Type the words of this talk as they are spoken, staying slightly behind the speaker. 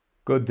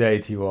Good day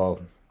to you all.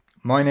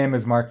 My name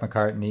is Mark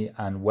McCartney,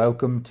 and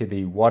welcome to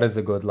the What is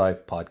a Good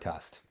Life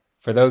podcast.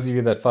 For those of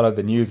you that followed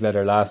the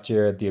newsletter last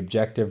year, the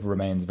objective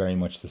remains very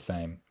much the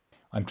same.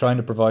 I'm trying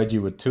to provide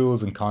you with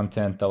tools and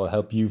content that will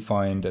help you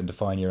find and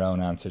define your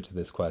own answer to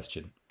this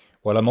question,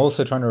 while I'm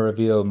also trying to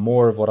reveal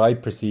more of what I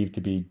perceive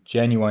to be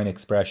genuine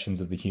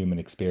expressions of the human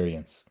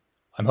experience.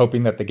 I'm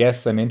hoping that the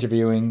guests I'm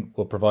interviewing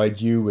will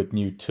provide you with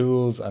new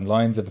tools and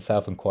lines of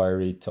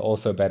self-inquiry to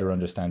also better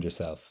understand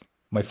yourself.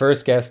 My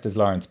first guest is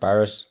Laurence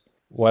Barrett.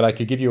 While I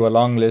could give you a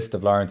long list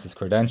of Laurence's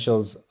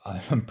credentials,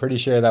 I'm pretty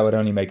sure that would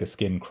only make a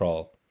skin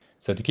crawl.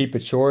 So to keep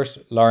it short,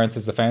 Laurence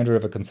is the founder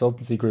of a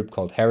consultancy group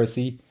called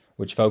Heresy,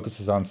 which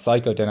focuses on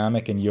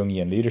psychodynamic and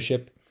Jungian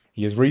leadership.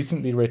 He has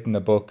recently written a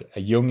book,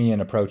 A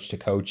Jungian Approach to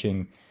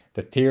Coaching,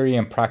 the theory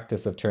and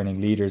practice of turning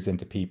leaders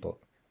into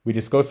people. We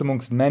discuss,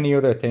 amongst many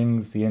other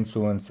things, the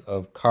influence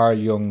of Carl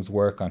Jung's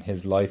work on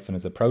his life and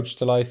his approach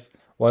to life,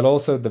 while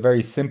also the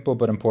very simple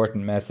but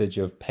important message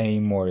of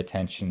paying more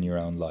attention in your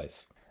own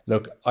life.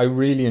 Look, I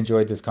really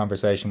enjoyed this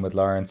conversation with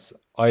Laurence.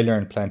 I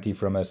learned plenty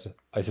from it.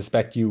 I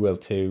suspect you will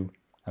too.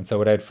 And so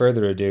without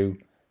further ado,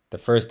 the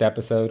first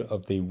episode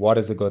of the What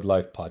is a Good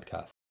Life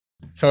podcast.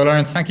 So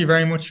Laurence, thank you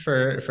very much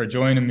for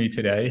joining me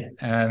today.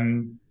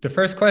 The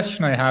first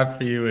question I have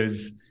for you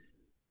is,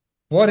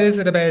 what is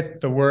it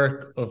about the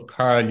work of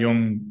Carl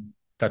Jung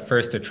that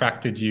first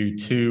attracted you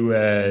to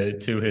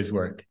his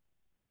work?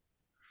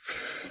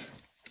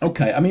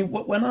 Okay, I mean,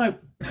 when I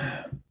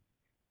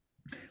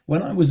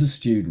was a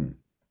student,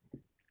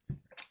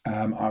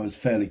 I was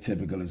fairly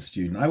typical as a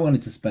student. I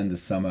wanted to spend the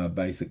summer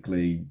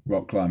basically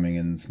rock climbing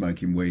and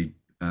smoking weed,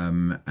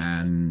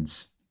 and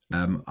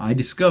I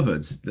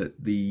discovered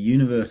that the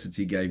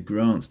university gave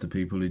grants to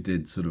people who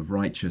did sort of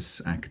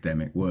righteous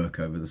academic work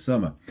over the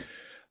summer.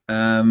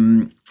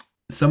 Some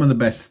of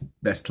the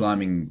best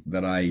climbing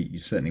that I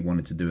certainly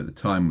wanted to do at the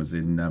time was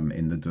in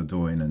the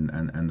Dordogne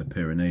and the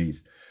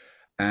Pyrenees,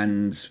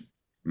 and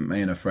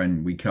me and a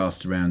friend, we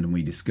cast around and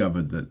we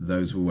discovered that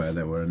those were where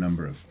there were a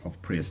number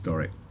of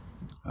prehistoric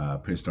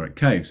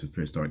caves with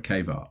prehistoric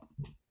cave art.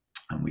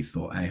 And we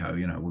thought, hey ho,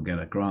 we'll get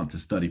a grant to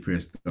study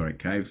prehistoric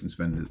caves and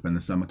spend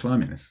the summer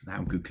climbing this.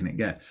 How good can it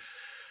get?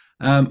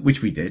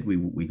 Which we did.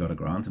 We got a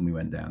grant and we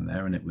went down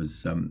there, and it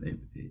was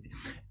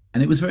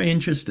very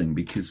interesting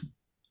because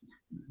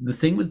the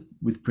thing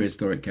with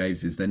prehistoric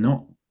caves is they're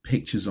not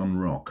pictures on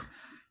rock.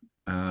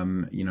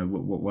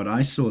 What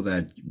I saw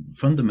there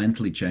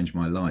fundamentally changed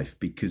my life,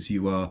 because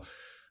you are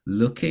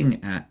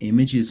looking at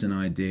images and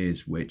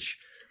ideas which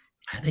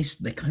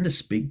they kind of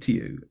speak to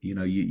you.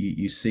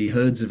 You see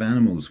herds of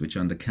animals which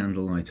under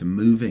candlelight are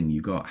moving.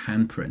 You got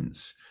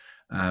handprints,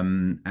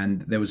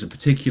 and there was a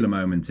particular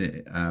moment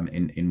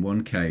in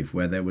one cave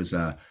where there was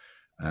a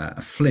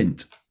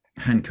flint,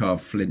 hand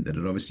carved flint that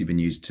had obviously been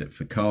used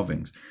for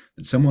carvings,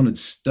 that someone had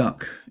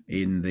stuck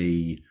in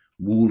the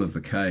wall of the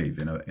cave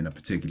in a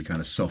particularly kind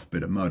of soft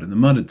bit of mud, and the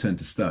mud had turned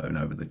to stone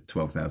over the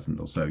 12,000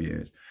 or so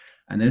years.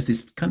 And there's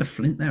this kind of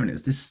flint there, and it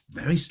was this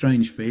very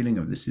strange feeling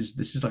of this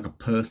is like a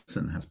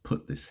person has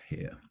put this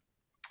here.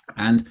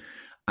 And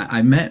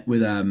I met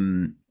with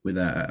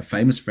a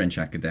famous French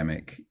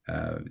academic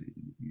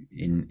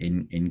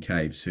in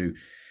caves who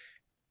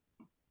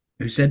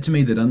said to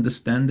me that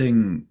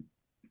understanding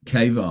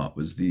cave art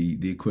was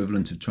the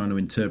equivalent of trying to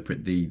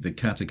interpret the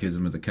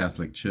Catechism of the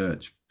Catholic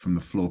Church from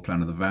the floor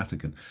plan of the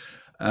Vatican,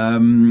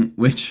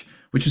 which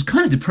was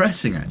kind of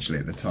depressing actually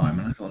at the time.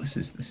 And I thought, this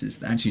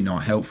is actually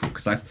not helpful,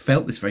 because I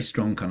felt this very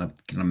strong kind of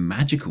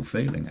magical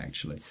feeling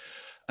actually.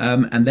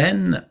 And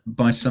then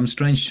by some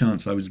strange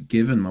chance, I was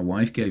given, my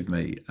wife gave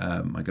me,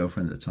 my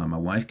girlfriend at the time, my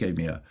wife gave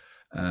me a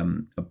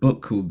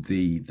book called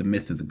The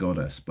Myth of the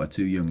Goddess by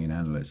two Jungian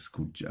analysts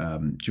called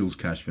Jules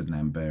Cashford and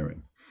Anne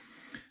Baring.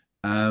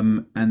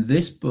 And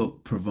this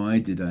book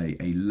provided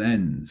a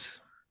lens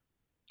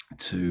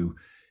to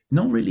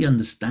not really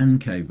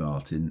understand cave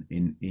art in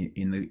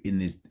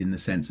the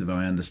sense of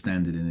I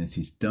understand it and it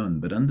is done,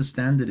 but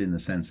understand it in the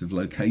sense of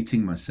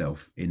locating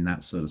myself in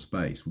that sort of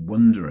space,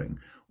 wondering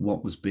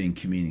what was being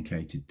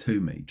communicated to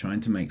me,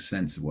 trying to make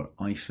sense of what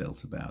I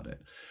felt about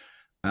it.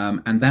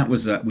 And that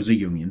was a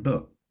Jungian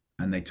book,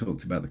 and they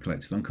talked about the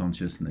collective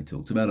unconscious, and they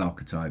talked about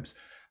archetypes.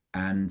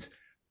 And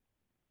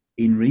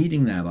in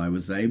reading that, I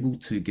was able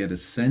to get a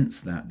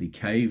sense that the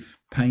cave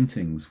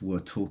paintings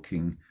were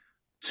talking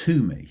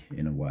to me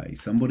in a way.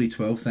 Somebody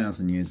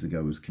 12,000 years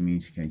ago was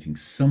communicating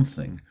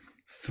something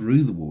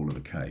through the wall of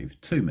a cave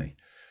to me.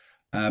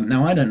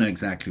 Now, I don't know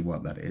exactly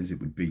what that is. It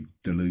would be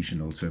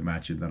delusional to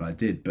imagine that I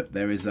did, but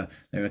there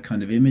are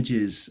kind of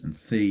images and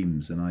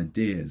themes and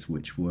ideas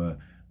which were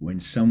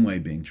in some way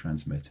being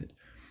transmitted.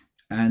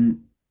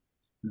 And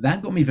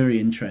that got me very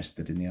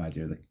interested in the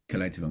idea of the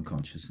collective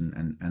unconscious,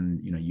 and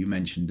you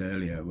mentioned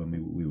earlier when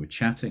we were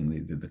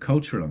chatting the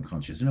cultural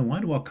unconscious. Why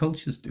do our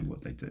cultures do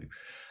what they do?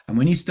 And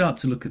when you start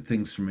to look at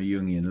things from a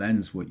Jungian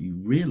lens, what you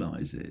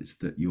realize is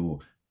that your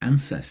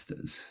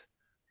ancestors,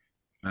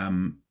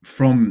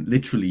 from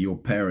literally your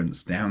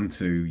parents down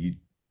to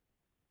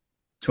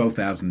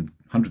 12,000,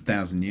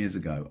 100,000 years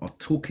ago, are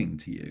talking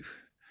to you.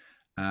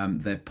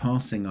 They're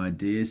passing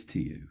ideas to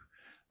you.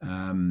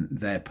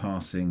 They're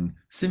passing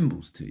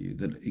symbols to you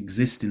that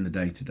exist in the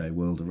day-to-day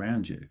world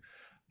around you,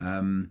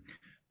 um,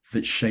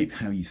 that shape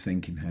how you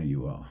think and how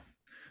you are.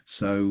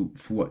 So,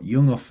 for what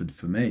Jung offered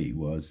for me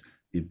was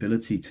the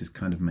ability to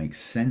kind of make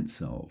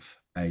sense of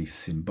a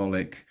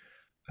symbolic,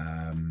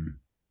 um,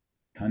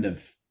 kind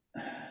of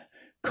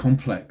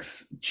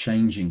complex,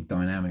 changing,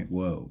 dynamic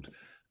world,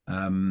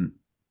 that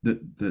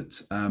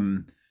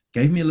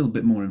gave me a little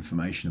bit more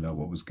information about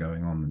what was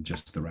going on than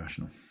just the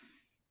rational.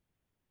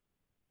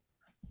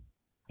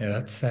 Yeah,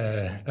 that's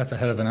a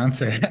hell of an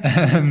answer.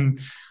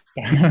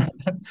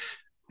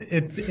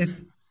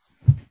 It's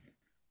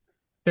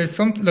there's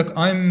some look.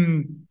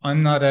 I'm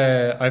not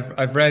a.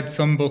 I've read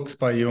some books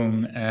by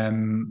Jung.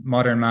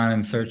 Modern Man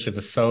in Search of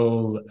a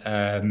Soul.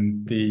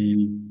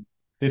 The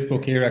this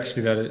book here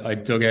actually that I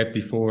dug out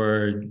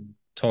before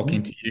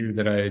talking to you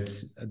that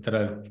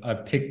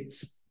I've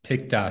picked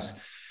at.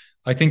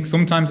 I think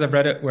sometimes I've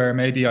read it where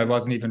maybe I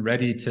wasn't even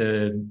ready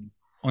to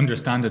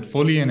understand it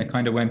fully, and it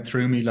kind of went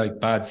through me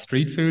like bad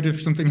street food or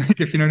something like,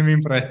 if you know what I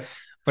mean.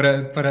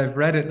 But I've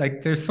read it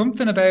like there's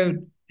something about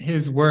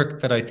his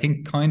work that I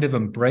think kind of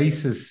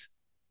embraces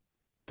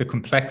the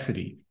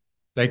complexity.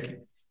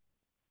 Like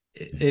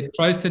it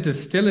tries to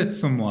distill it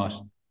somewhat,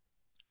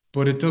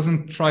 but it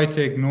doesn't try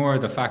to ignore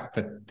the fact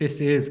that this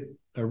is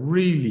a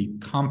really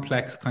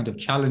complex, kind of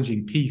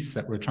challenging piece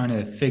that we're trying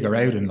to figure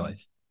out in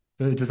life.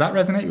 Does that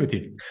resonate with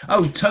you?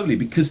 Oh, totally.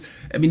 Because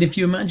I mean, if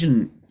you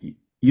imagine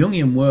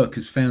Jungian work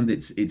has found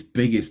its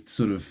biggest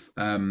sort of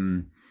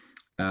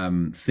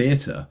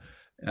theatre,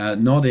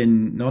 not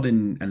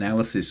in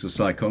analysis or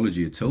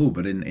psychology at all,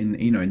 but in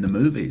in the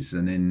movies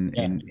and in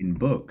Yeah. in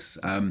books,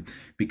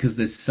 because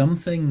there's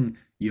something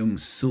Jung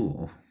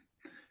saw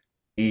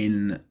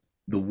in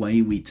the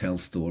way we tell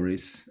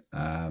stories,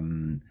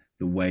 the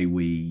way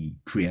we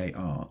create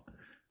art,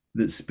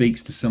 that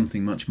speaks to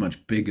something much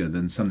much bigger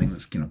than something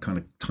that's kind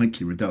of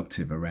tightly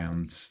reductive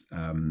around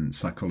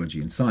psychology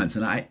and science.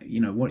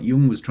 And what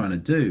Jung was trying to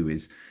do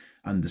is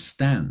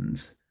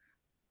understand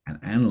and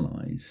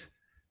analyze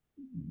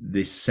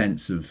this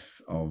sense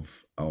of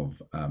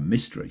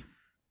mystery.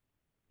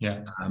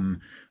 Yeah.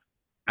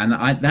 And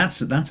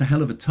that's a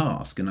hell of a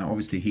task. And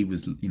obviously he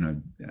was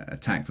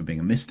attacked for being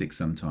a mystic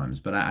sometimes,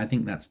 but I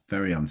think that's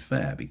very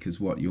unfair, because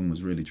what Jung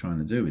was really trying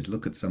to do is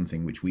look at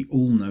something which we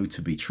all know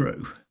to be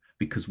true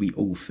because we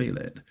all feel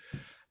it,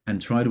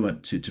 and try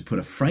to put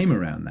a frame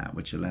around that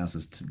which allows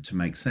us to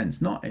make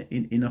sense, not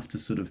enough to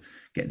sort of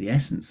get the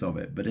essence of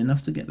it, but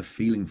enough to get the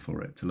feeling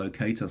for it, to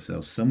locate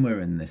ourselves somewhere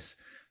in this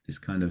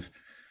kind of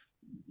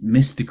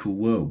mystical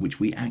world which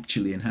we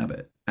actually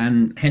inhabit.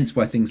 And hence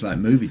why things like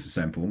movies are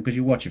so important, because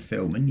you watch a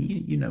film and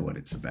you know what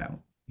it's about.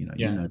 You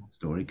Yeah. know the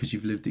story because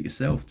you've lived it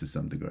yourself to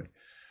some degree.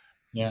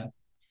 Yeah.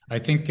 I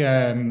think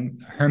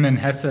Hermann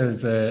Hesse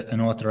is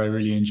an author I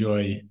really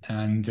enjoy.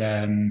 And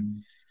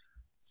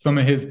some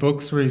of his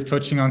books where he's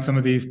touching on some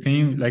of these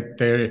themes, like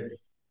they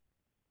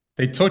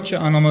touch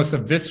on almost a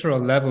visceral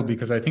level,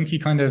 because I think he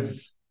kind of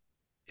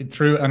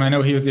through, and I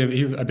know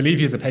I believe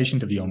he was a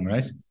patient of Jung,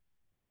 right?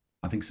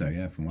 I think so,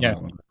 yeah, from Yeah.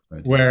 what I've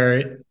heard, yeah.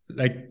 Where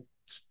like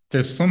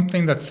there's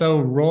something that's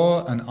so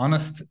raw and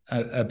honest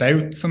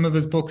about some of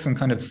his books, and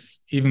kind of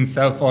even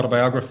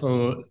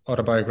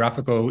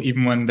autobiographical,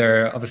 even when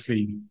they're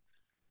obviously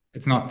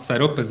it's not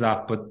set up as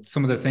that, but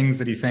some of the things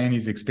that he's saying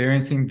he's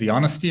experiencing, the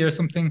honesty or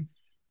something.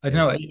 I Yeah.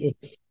 don't know.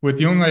 With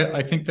Jung,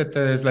 I think that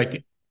there's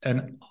like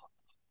an,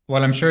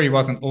 while I'm sure he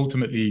wasn't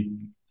ultimately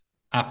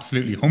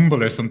absolutely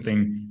humble or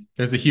something,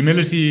 there's a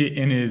humility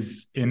in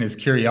his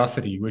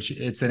curiosity, which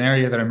it's an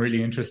area that I'm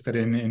really interested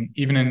in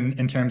even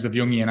in terms of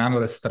Jungian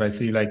analysts that I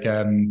see, like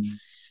I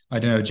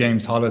don't know,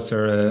 James Hollis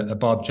or a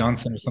Bob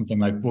Johnson or something,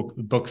 like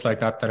books like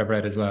that I've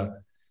read as well.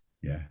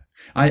 Yeah.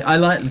 I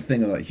like the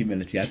thing about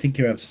humility. I think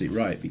you're absolutely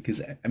right,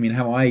 because I mean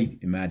how I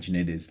imagine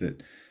it is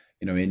that,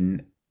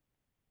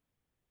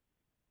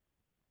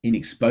 in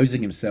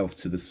exposing himself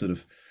to the sort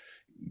of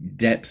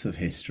depth of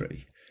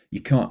history, you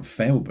can't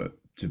fail but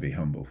to be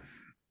humble.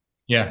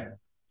 Yeah.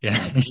 Yeah.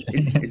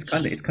 It's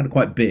kind of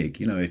quite big,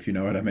 if you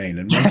know what I mean.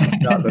 And once you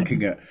start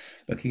looking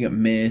at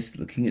myth,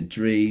 looking at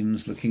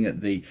dreams, looking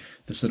at the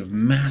sort of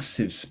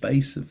massive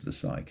space of the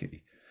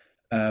psyche,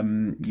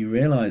 you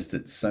realize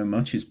that so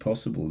much is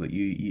possible that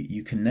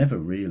you can never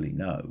really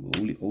know.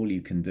 All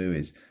you can do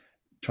is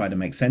try to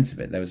make sense of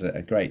it. There was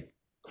a great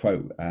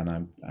quote,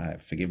 and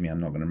forgive me, I'm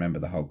not going to remember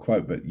the whole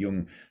quote, but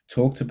Jung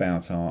talked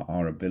about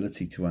our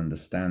ability to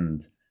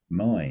understand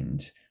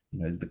mind.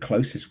 The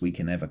closest we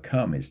can ever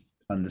come is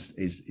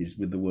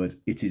with the words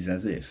 "it is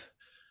as if."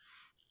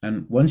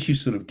 And once you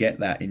sort of get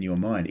that in your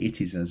mind, it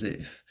is as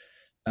if,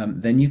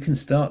 then you can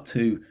start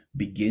to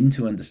begin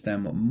to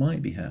understand what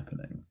might be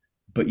happening.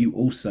 But you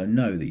also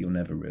know that you'll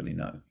never really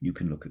know. You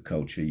can look at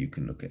culture, you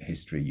can look at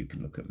history, you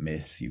can look at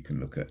myths, you can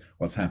look at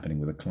what's happening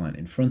with a client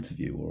in front of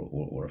you,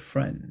 or a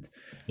friend,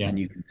 Yeah. and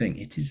you can think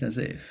it is as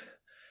if,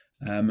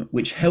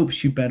 which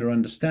helps you better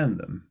understand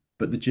them.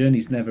 But the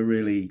journey's never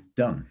really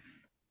done.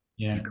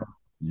 You Yeah. can't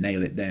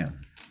nail it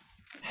down.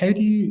 How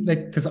do you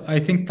like? Because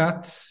I think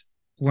that's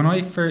when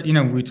I first, you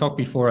know, we talked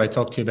before, I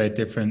talked to you about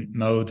different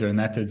modes or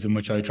methods in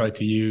which I try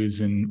to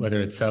use, and whether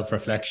it's self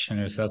reflection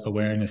or self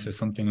awareness or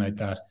something like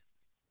that.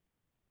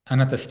 And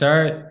at the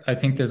start, I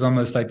think there's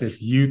almost like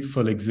this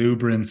youthful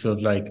exuberance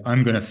of like,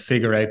 I'm going to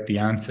figure out the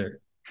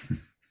answer.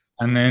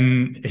 And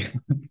then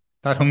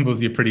that humbles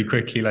you pretty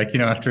quickly. Like, you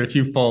know, after a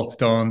few false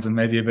dawns and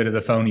maybe a bit of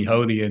the phony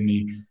holy in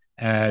me,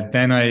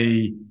 then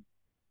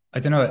I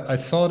don't know, I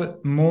saw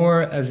it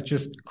more as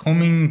just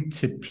coming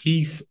to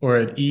peace or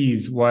at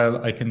ease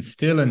while I can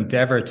still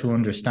endeavor to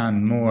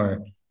understand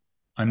more.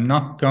 I'm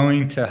not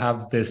going to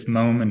have this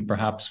moment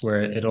perhaps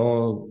where it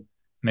all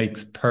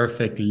makes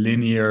perfect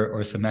linear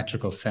or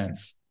symmetrical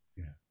sense.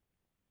 Yeah.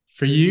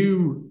 For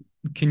you,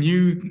 can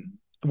you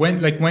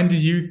when do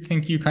you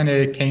think you kind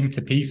of came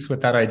to peace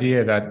with that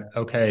idea that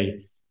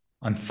okay,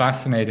 I'm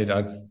fascinated.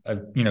 I've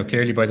you know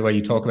clearly by the way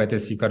you talk about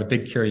this, you've got a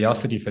big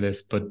curiosity for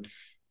this, but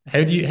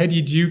how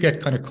did you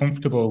get kind of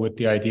comfortable with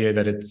the idea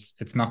that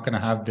it's not going to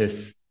have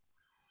this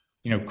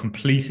you know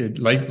completed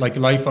life like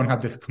life won't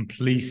have this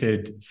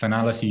completed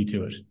finality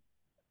to it?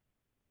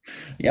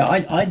 Yeah,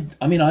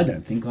 I mean, I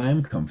don't think I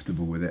am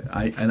comfortable with it.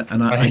 Right.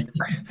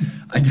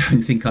 I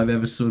don't think I've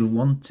ever sort of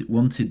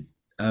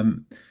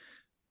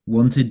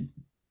wanted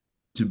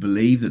to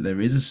believe that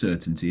there is a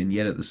certainty, and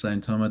yet at the same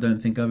time, I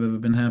don't think I've ever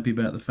been happy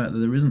about the fact that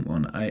there isn't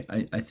one.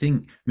 I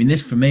think, I mean,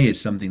 this for me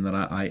is something that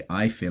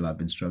I feel I've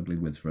been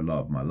struggling with for a lot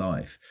of my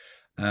life.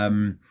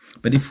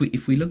 But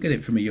if we look at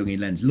it from a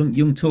Jungian lens,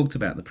 Jung talked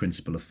about the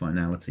principle of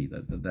finality,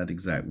 that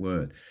exact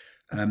word.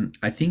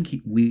 I think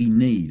we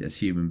need, as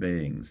human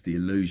beings, the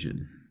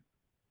illusion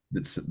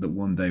that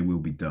one day will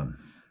be done.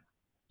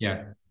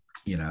 Yeah.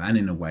 You know, and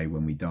in a way,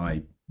 when we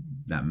die,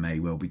 that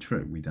may well be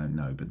true. We don't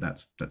know, but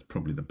that's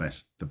probably the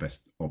best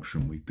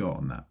option we've got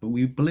on that. But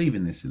we believe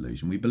in this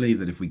illusion. We believe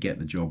that if we get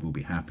the job, we'll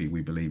be happy.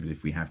 We believe that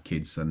if we have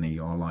kids, suddenly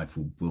our life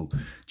will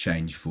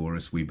change for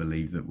us. We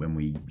believe that when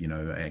we, you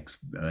know,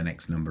 earn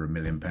X number of £1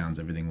 million,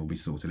 everything will be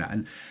sorted out.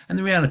 And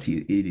the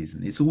reality, it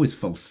isn't. It's always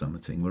false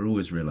summiting. We're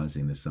always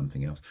realizing there's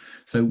something else.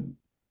 So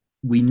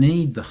we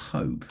need the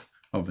hope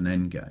of an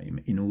end game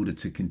in order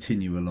to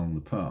continue along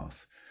the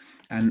path.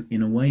 And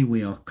in a way,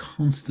 we are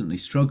constantly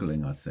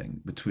struggling, I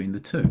think, between the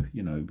two,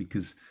 you know,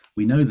 because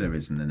we know there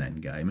isn't an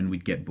end game and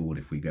we'd get bored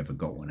if we ever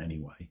got one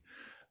anyway.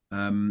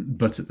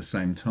 But at the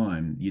same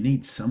time, you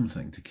need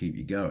something to keep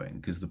you going,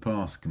 because the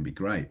path can be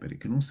great, but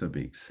it can also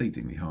be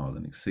exceedingly hard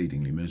and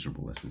exceedingly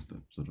miserable. This is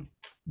the sort of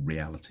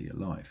reality of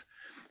life.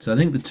 So I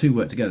think the two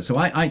work together. So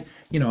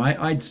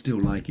I'd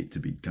still like it to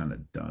be kind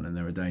of done. And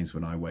there are days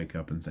when I wake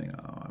up and think,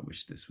 oh, I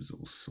wish this was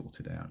all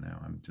sorted out now.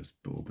 I'm just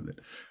bored with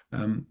it.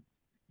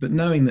 But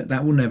knowing that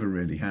that will never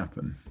really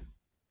happen.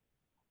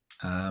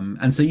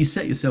 And so you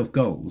set yourself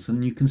goals,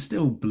 and you can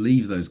still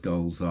believe those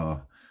goals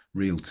are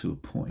real to a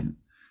point,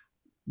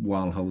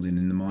 while holding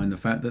in the mind the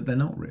fact that they're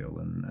not real,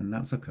 and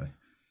that's okay.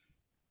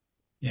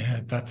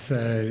 Yeah, that's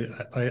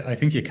I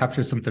think you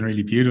captured something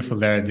really beautiful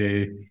there.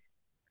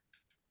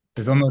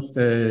 There's almost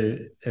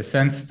a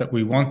sense that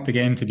we want the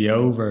game to be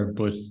over,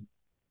 but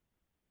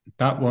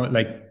that won't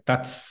like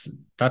that's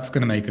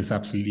going to make us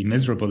absolutely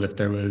miserable if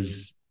there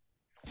was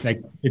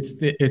like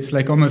it's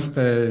like almost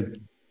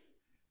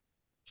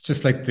it's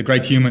just like the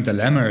great human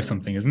dilemma or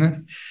something, isn't it?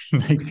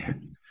 Like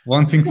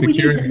wanting Well,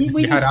 security, if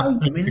we you need had hope. I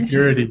absolute mean,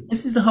 security.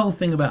 this is the whole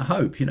thing about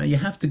hope. You know, you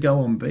have to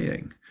go on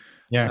being,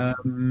 Yeah,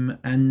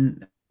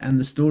 and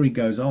the story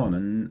goes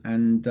on,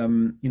 and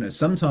you know,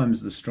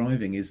 sometimes the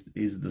striving is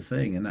the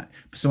thing, and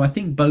so I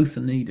think both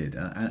are needed,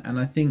 and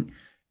I think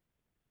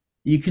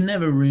you can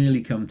never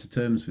really come to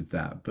terms with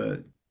that,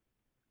 but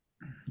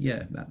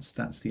yeah,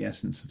 that's the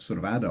essence of sort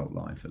of adult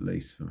life, at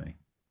least for me.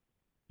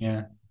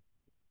 yeah.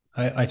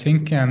 I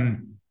think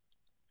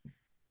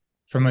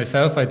for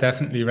myself, I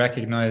definitely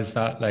recognize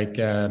that like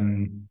I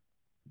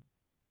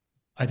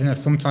don't know,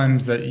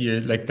 sometimes that you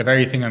like the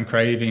very thing I'm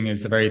craving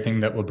is the very thing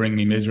that will bring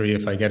me misery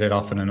if I get it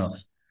often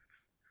enough.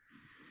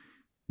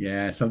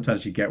 Yeah,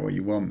 sometimes you get what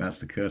you want. That's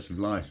the curse of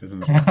life,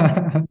 isn't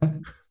it?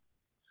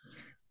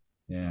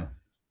 Yeah,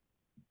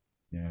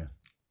 yeah.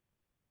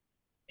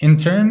 In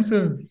terms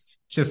of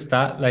just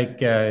that, like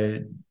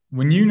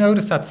when you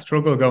notice that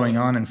struggle going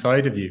on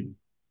inside of you,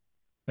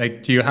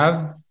 like do you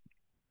have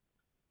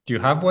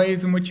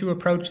ways in which you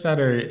approach that,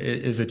 or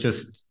is it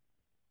just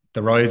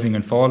the rising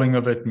and falling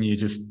of it, and you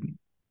just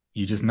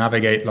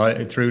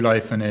navigate through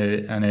life and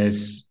it,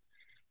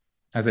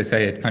 as I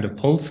say, it kind of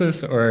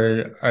pulses,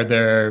 or are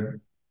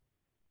there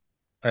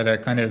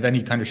kind of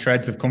any kind of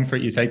shreds of comfort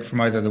you take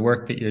from either the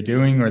work that you're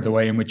doing or the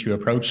way in which you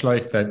approach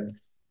life that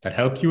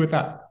help you with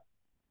that?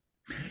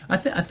 I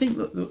think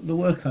the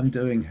work I'm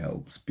doing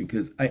helps,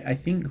 because I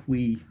think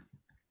I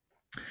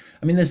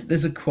mean,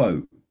 there's a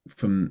quote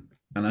from,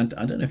 and I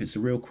don't know if it's a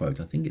real quote.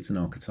 I think it's an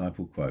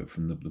archetypal quote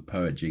from the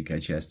poet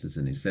G.K.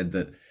 Chesterton, who said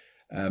that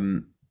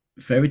um,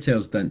 fairy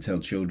tales don't tell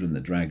children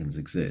that dragons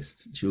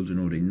exist. Children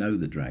already know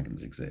that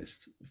dragons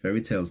exist.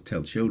 Fairy tales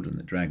tell children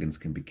that dragons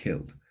can be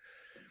killed.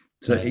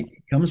 So Right. it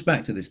comes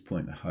back to this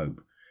point of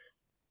hope.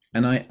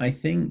 And I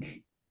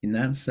think in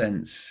that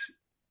sense,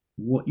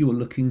 what you're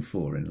looking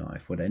for in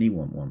life, what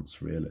anyone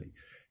wants really,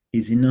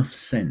 is enough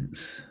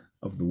sense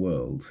of the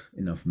world,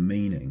 enough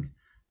meaning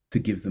to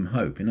give them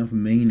hope, enough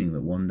meaning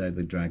that one day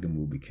the dragon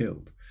will be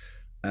killed.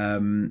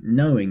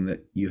 Knowing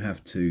that you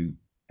have to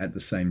at the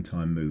same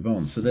time move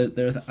on. So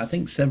there are, I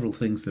think, several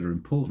things that are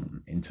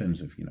important in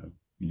terms of,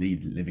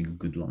 living a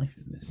good life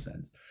in this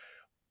sense.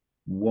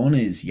 One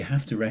is you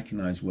have to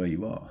recognize where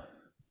you are.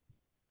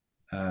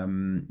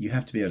 You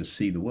have to be able to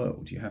see the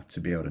world. You have to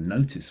be able to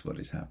notice what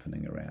is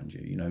happening around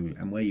you,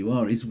 and where you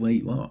are is where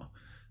you are.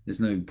 There's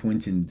no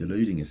point in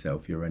deluding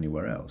yourself you're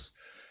anywhere else.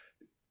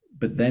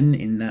 But then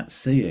in that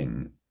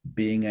seeing,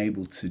 being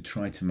able to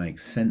try to make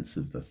sense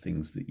of the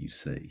things that you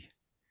see,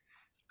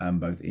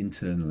 both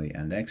internally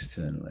and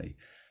externally,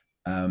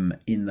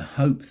 in the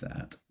hope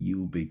that you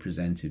will be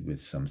presented with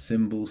some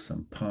symbol,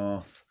 some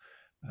path,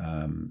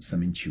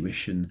 some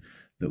intuition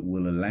that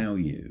will allow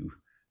you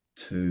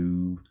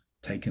to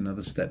take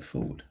another step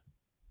forward.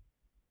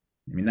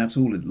 I mean, that's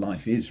all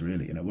life is,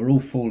 really. We're all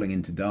falling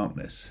into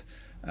darkness,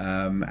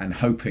 and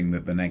hoping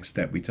that the next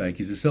step we take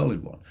is a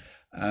solid one.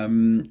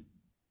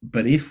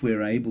 But if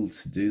we're able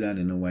to do that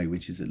in a way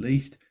which is at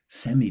least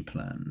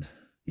semi-planned,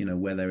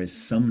 where there is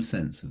some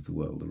sense of the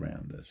world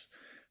around us,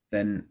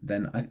 then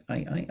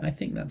I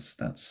think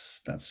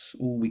that's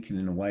all we can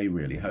in a way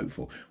really hope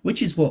for.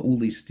 Which is what all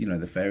these,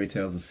 the fairy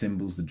tales, the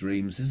symbols, the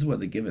dreams, this is what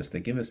they give us.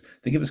 They give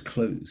us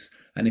clues,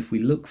 and if we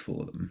look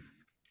for them,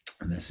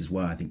 and this is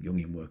why I think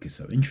Jungian work is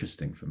so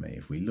interesting for me.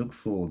 If we look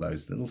for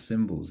those little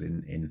symbols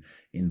in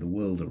the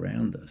world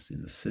around us,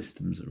 in the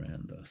systems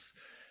around us,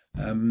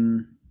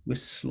 we're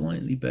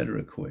slightly better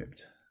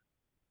equipped.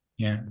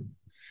 Yeah.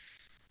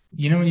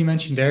 When you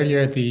mentioned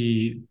earlier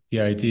the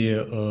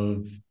idea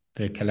of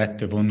the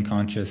collective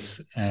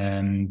unconscious,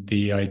 and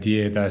the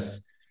idea that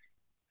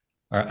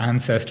our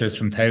ancestors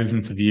from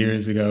thousands of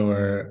years ago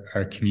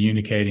are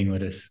communicating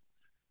with us,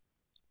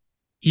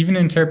 even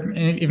in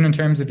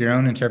terms of your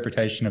own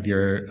interpretation of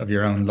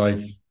your own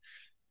life,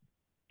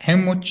 how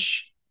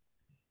much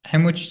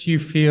do you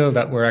feel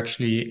that we're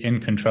actually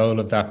in control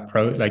of that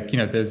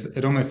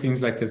it almost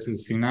seems like there's a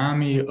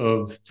tsunami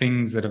of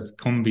things that have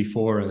come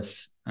before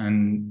us,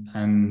 and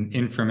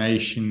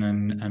information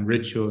and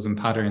rituals and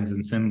patterns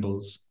and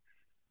symbols.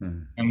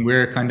 And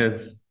we're kind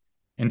of,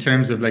 in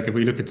terms of, like, if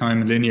we look at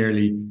time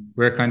linearly,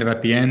 we're kind of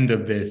at the end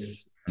of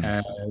this. We're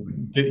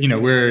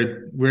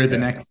the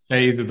next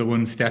phase of the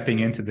one stepping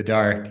into the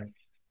dark.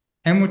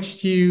 How much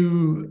do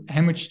you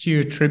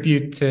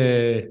attribute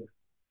to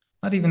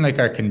not even like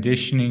our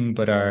conditioning,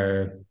 but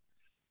our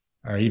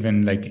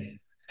even like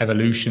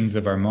evolutions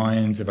of our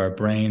minds, of our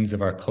brains,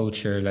 of our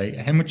culture? Like,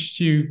 how much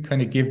do you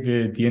kind of give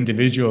the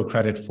individual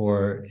credit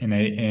for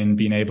in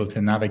being able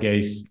to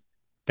navigate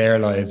their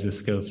lives as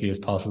skillfully as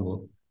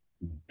possible?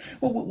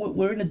 Well,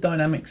 we're in a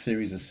dynamic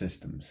series of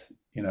systems,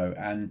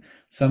 and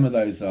some of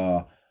those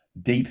are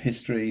deep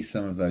history,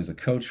 some of those are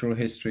cultural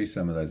history,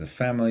 some of those are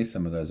family,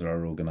 some of those are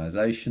our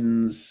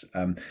organizations,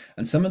 and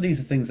some of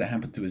these are things that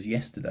happened to us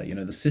yesterday.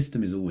 The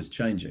system is always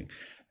changing,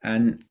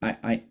 and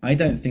I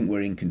don't think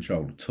we're in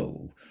control at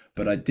all,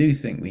 but I do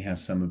think we have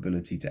some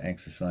ability to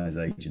exercise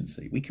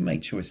agency. We can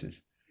make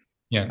choices.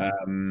 Yeah.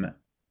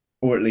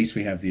 Or at least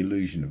we have the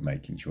illusion of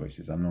making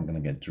choices. I'm not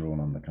going to get drawn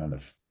on the kind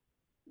of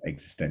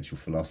existential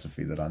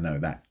philosophy that I know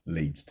that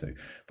leads to,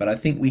 but I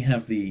think we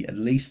have at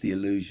least the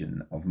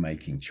illusion of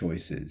making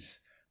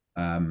choices,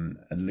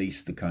 at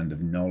least the kind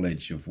of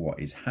knowledge of what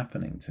is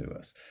happening to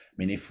us. I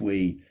mean, if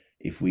we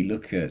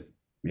look at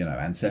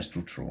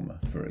ancestral trauma,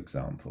 for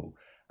example,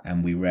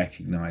 and we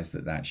recognize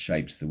that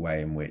shapes the way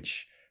in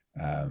which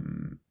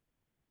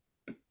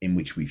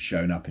we've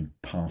shown up in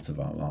part of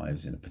our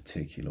lives in a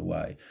particular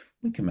way,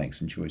 we can make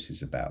some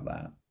choices about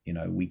that.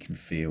 We can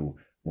feel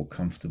more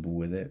comfortable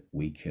with it.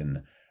 We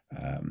can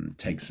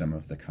take some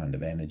of the kind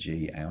of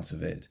energy out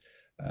of it,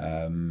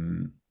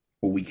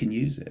 or we can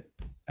use it.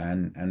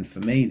 And for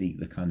me,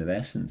 the kind of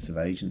essence of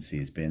agency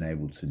is being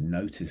able to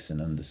notice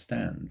and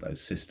understand those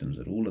systems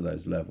at all of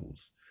those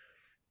levels,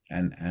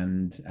 and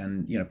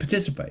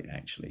participate,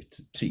 actually,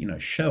 to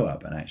show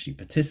up and actually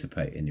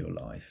participate in your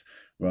life,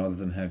 rather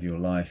than have your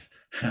life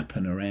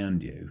happen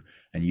around you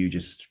and you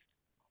just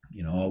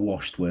are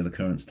washed where the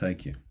currents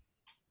take you.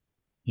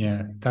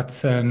 Yeah,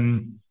 that's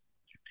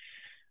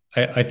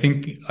I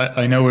think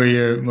I know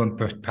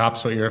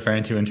perhaps what you're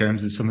referring to in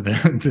terms of some of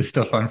the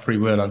stuff on free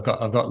will. I've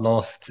got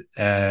lost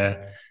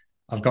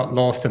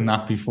in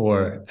that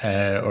before,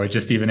 or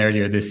just even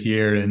earlier this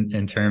year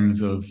in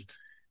terms of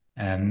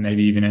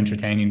maybe even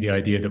entertaining the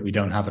idea that we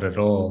don't have it at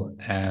all.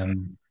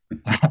 And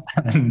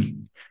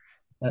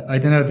I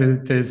don't know.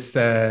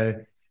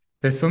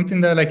 There's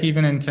something there, like,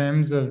 even in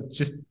terms of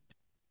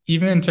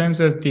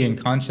the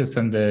unconscious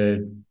and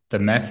the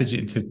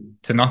message,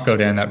 to not go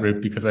down that route,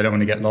 because I don't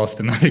want to get lost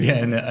in that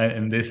again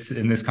in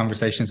this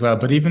conversation as well.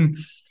 But even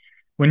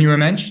when you were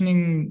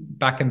mentioning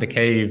back in the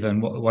cave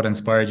and what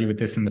inspired you with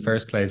this in the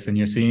first place, and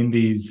you're seeing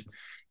these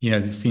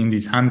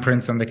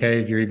handprints on the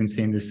cave, you're even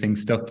seeing this thing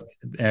stuck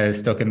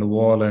in the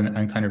wall,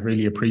 and kind of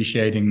really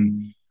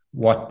appreciating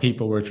what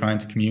people were trying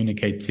to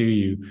communicate to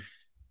you.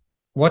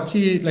 what do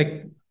you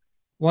like?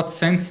 What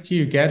sense do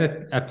you get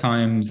at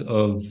times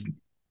of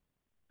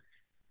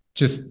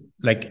just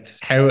like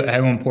how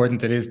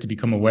important it is to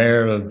become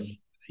aware of,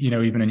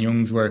 even in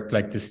Jung's work,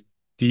 like this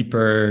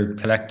deeper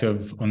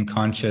collective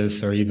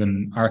unconscious or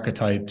even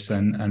archetypes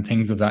and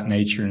things of that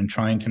nature, and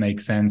trying to make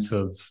sense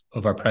of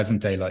our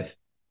present day life.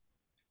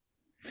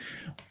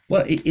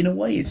 Well, in a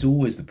way, it's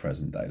always the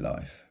present day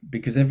life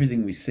because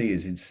everything we see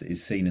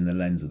is seen in the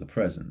lens of the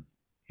present.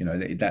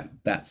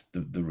 That's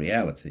the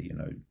reality.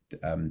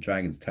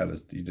 Dragons tell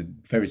us,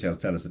 fairy tales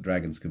tell us that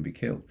dragons can be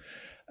killed.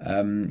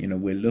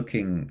 We're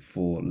looking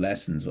for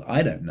lessons.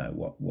 I don't know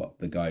what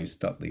the guy who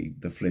stuck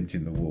the flint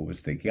in the wall was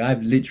thinking. I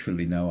have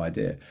literally no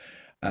idea.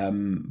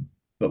 Um,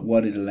 but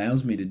what it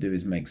allows me to do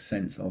is make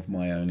sense of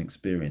my own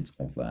experience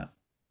of that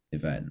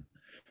event.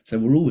 So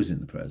we're always in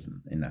the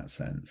present in that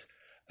sense.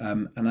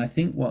 And I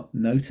think what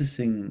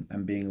noticing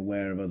and being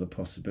aware of other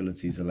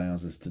possibilities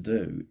allows us to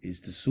do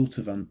is to sort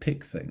of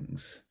unpick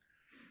things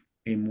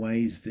in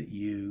ways that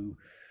you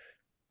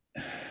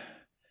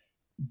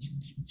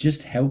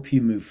just help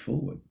you move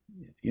forward.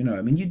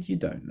 I mean, you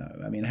don't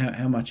know. I mean,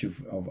 how much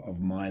of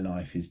my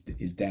life is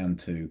down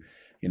to,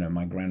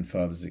 my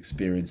grandfather's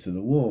experience of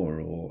the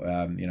war or,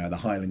 the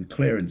Highland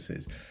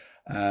clearances.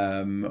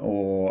 I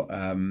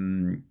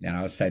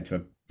said to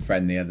a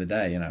friend the other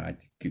day,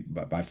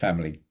 my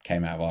family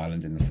came out of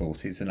Ireland in the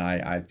 40s, and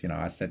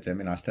I said to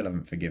him, I still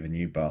haven't forgiven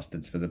you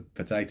bastards for the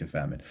potato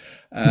famine.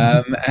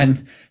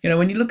 And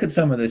when you look at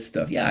some of this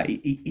stuff, yeah,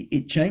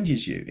 it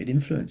changes you, it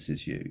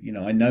influences you.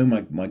 I know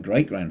my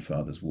great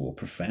grandfather's war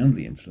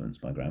profoundly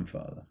influenced my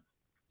grandfather.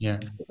 Yeah.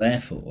 So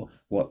therefore,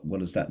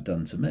 what has that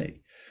done to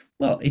me?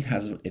 Well, it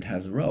has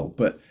a role,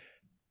 but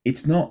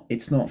it's not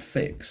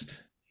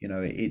fixed.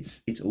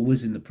 It's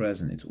always in the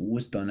present. It's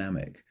always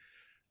dynamic.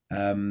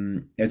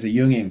 There's a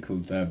Jungian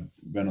called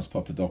Renos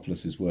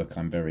Papadopoulos's work.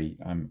 I'm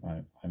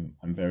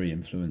very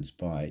influenced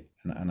by,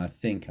 and I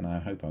think, and I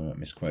hope I won't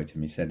misquote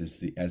him. He said, as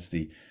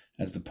the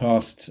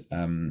past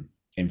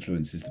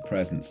influences the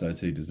present, so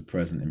too does the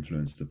present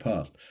influence the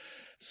past.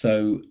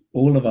 So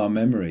all of our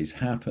memories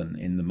happen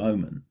in the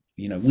moment.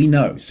 We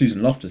know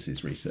Susan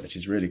Loftus's research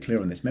is really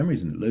clear on this. Memory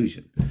is an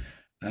illusion.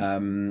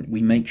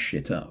 We make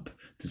shit up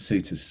to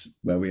suit us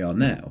where we are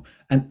now,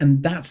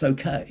 and that's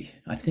okay.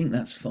 I think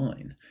that's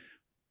fine.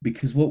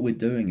 Because what we're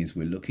doing is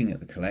we're looking at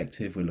the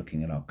collective, we're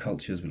looking at our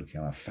cultures, we're looking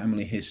at our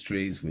family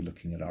histories, we're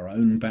looking at our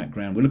own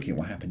background, we're looking at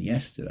what happened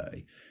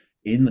yesterday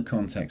in the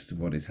context of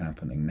what is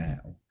happening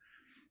now.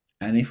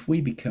 And if we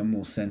become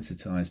more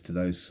sensitized to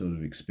those sort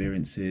of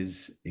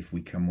experiences, if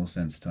we become more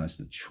sensitized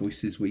to the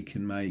choices we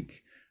can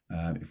make,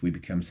 if we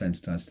become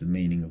sensitized to the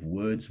meaning of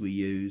words we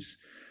use,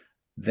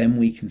 then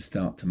we can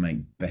start to make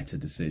better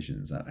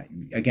decisions.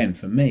 Again,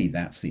 for me,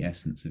 that's the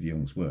essence of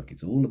Jung's work.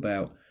 It's all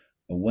about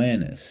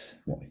awareness,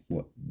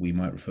 what we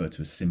might refer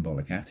to as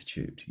symbolic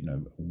attitude,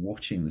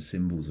 watching the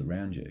symbols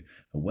around you,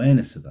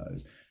 awareness of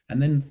those,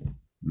 and then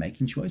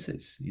making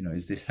choices.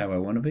 Is this how I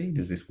want to be?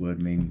 Does this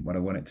word mean what I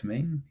want it to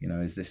mean?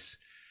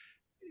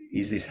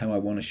 Is this how I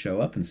want to show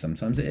up? And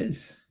sometimes it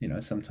is.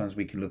 Sometimes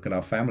we can look at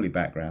our family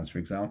backgrounds, for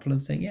example,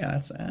 and think, yeah,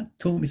 that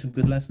taught me some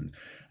good lessons.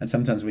 And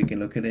sometimes we can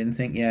look at it and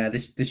think, yeah,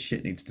 this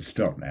shit needs to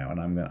stop now,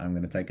 and I'm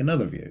going to take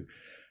another view.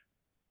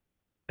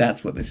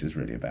 That's what this is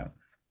really about.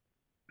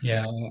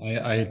 Yeah,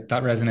 I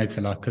that resonates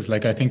a lot because,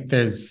 like, I think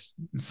there's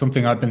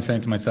something I've been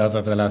saying to myself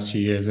over the last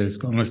few years.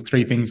 There's almost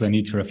three things I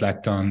need to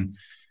reflect on: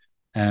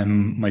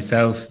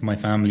 myself, my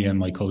family, and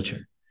my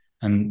culture.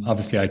 And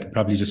obviously, I could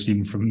probably just,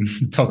 even from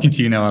talking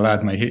to you now, I'll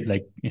add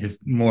his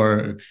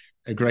more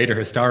a greater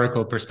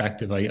historical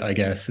perspective, I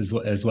guess,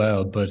 as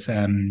well. But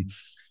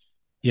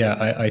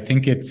yeah, I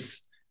think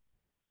there's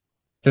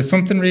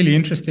something really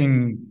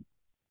interesting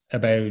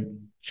about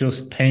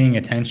just paying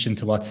attention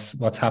to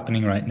what's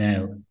happening right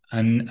now,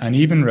 and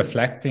even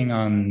reflecting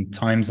on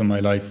times in my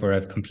life where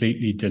I've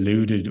completely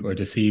deluded or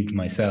deceived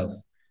myself.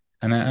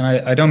 And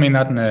I don't mean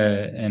that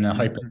in a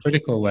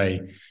hypercritical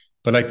way,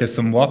 but like there's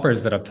some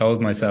whoppers that I've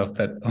told myself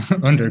that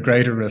under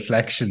greater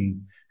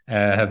reflection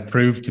have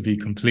proved to be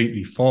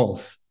completely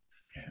false.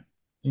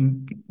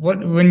 In what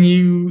when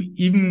you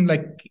even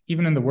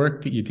in the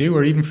work that you do,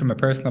 or even from a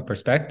personal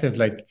perspective,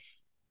 like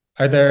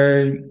are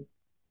there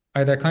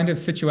are there kind of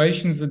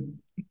situations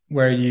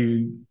where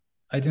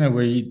I don't know,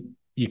 where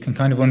you can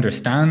kind of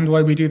understand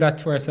why we do that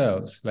to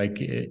ourselves? Like,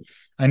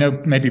 I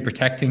know maybe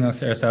protecting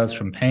ourselves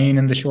from pain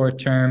in the short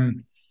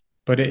term,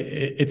 but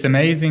it's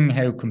amazing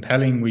how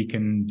compelling we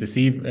can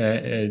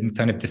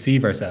kind of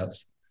deceive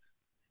ourselves.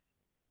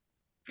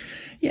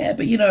 Yeah,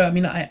 but I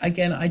mean,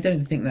 I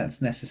don't think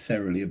that's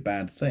necessarily a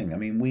bad thing. I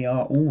mean, we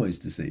are always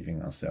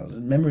deceiving ourselves,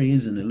 and memory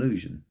is an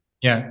illusion.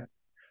 Yeah,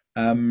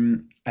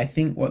 I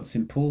think what's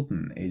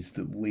important is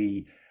that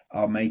we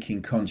are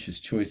making conscious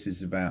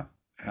choices about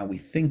how we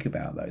think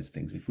about those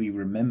things. If we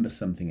remember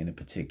something in a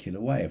particular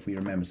way, if we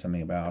remember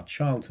something about our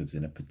childhoods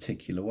in a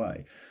particular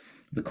way,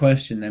 the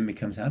question then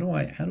becomes, how do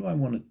I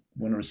want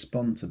to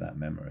respond to that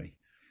memory?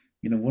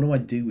 What do I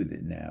do with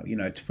it now?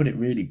 To put it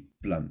really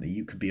bluntly,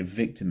 you could be a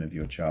victim of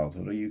your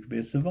childhood or you could be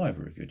a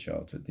survivor of your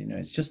childhood.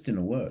 It's just in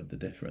a word, the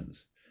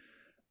difference.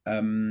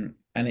 And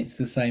it's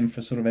the same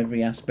for sort of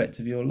every aspect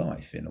of your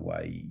life in a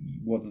way.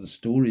 What are the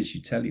stories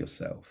you tell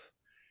yourself?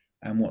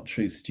 And what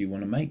truths do you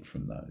want to make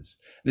from those?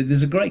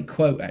 There's a great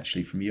quote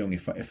actually from Jung,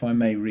 if I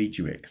may read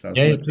you it, because I was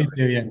Yeah, yeah, working on please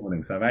this do. Yeah.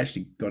 morning, so I've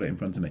actually got it in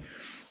front of me.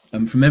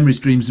 From Memories,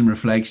 Dreams and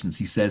Reflections,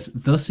 he says,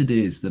 "Thus it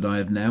is that I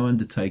have now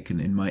undertaken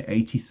in my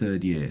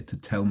 83rd year to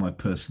tell my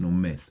personal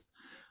myth.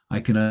 I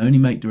can only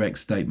make direct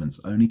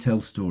statements, only tell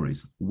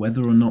stories.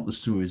 Whether or not the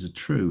stories are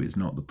true is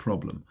not the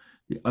problem.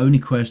 The only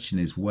question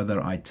is whether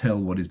I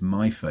tell what is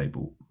my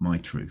fable, my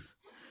truth."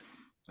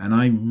 And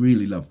I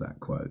really love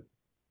that quote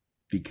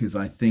because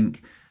I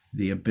think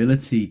the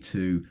ability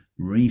to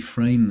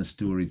reframe the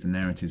stories, the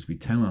narratives we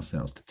tell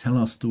ourselves, to tell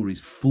our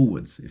stories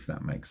forwards, if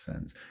that makes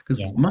sense. Because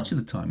Yeah. much of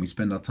the time we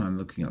spend our time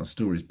looking at our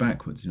stories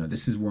backwards.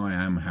 This is why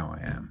I am how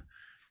I am.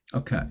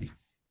 Okay,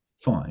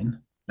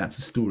 fine. That's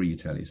a story you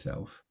tell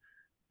yourself.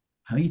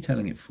 How are you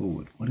telling it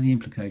forward? What are the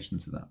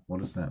implications of that?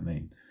 What does that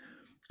mean?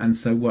 And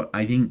so, what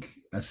I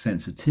think a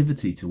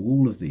sensitivity to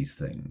all of these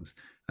things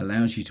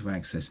allows you to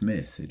access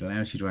myth, it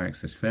allows you to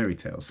access fairy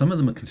tales. Some of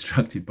them are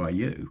constructed by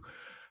you,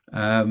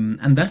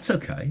 and that's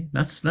okay.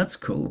 That's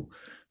cool,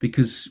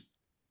 because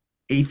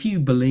if you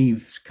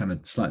believe kind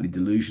of slightly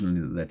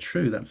delusionally that they're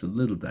true, that's a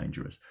little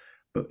dangerous.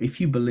 But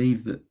if you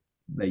believe that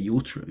they're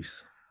your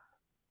truth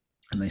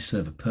and they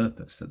serve a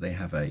purpose, that they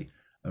have a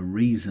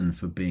reason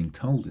for being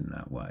told in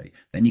that way,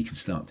 then you can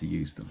start to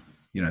use them.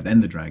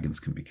 Then the dragons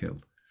can be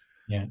killed.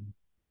 Yeah.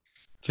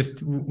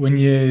 Just when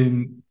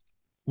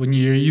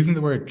you're using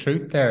the word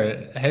truth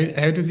there,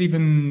 how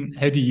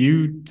do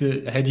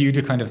you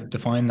kind of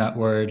define that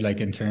word,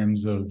 like in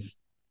terms of,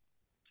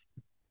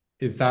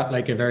 is that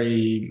like a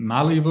very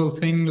malleable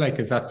thing? Like,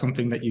 is that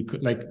something that you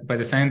could, like, by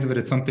the sounds of it,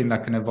 it's something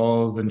that can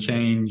evolve and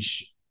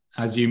change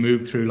as you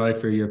move through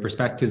life, or your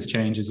perspectives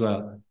change as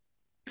well?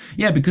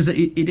 Yeah, because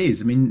it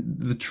is. I mean,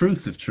 the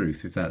truth of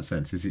truth, if that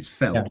sense, is it's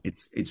Yeah. felt.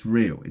 It's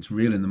real. It's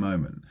real in the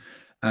moment.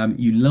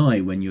 You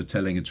lie when you're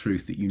telling a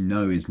truth that you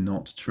know is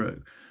not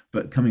true.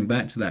 But coming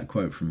back to that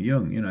quote from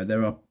Jung,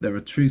 there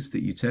are truths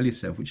that you tell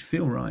yourself which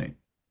feel right.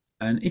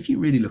 And if you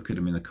really look at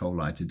them in the cold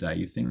light today,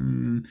 you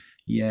think,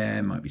 yeah,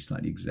 it might be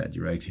slightly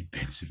exaggerated.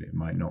 Bits of it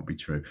might not be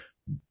true.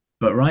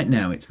 But right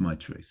now, it's my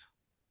truth,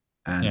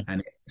 Yeah.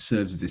 and it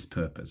serves this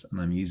purpose, and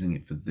I'm using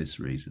it for this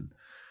reason.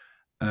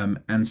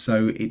 And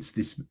so it's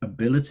this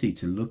ability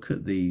to look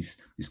at this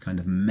kind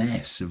of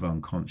mess of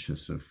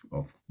unconscious of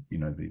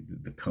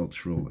the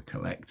cultural, the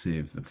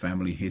collective, the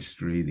family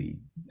history,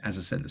 as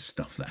I said, the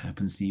stuff that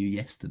happens to you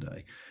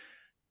yesterday,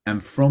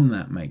 and from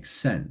that makes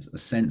sense, a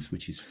sense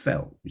which is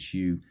felt, which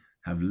you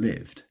have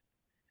lived,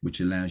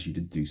 which allows you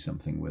to do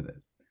something with it.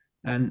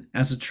 And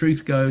as a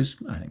truth goes,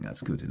 I think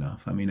that's good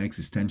enough. I mean,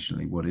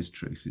 existentially, what is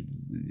truth?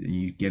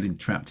 You get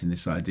entrapped in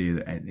this idea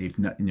that if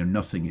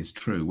nothing is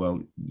true,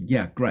 well,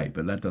 yeah, great,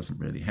 but that doesn't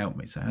really help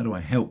me. So how do I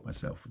help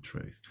myself with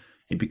truth?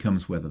 It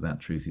becomes whether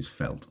that truth is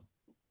felt.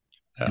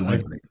 Do I I,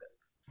 believe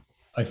it?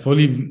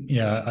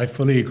 I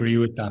fully agree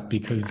with that,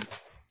 because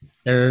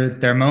there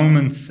are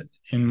moments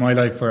in my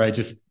life where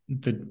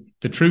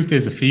the truth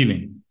is a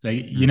feeling.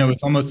 Like, Mm.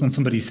 it's almost when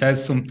somebody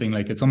says something,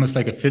 like it's almost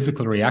like a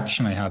physical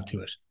reaction I have to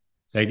it.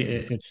 Like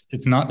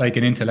it's not like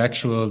an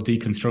intellectual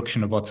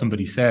deconstruction of what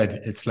somebody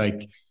said. It's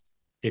like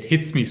it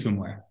hits me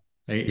somewhere.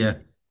 Yeah,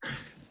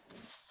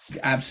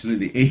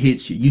 absolutely. It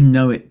hits you. You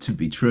know it to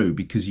be true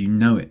because you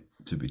know it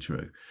to be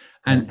true.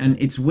 Yeah, And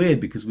it's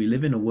weird because we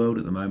live in a world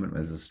at the moment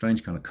where there's a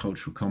strange kind of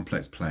cultural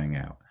complex playing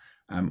out,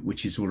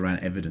 which is all around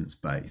evidence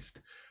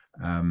based,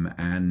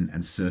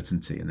 and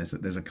certainty. And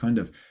there's a kind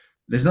of,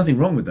 there's nothing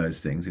wrong with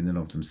those things in and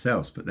of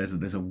themselves, but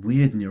there's a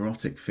weird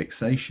neurotic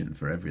fixation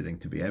for everything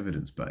to be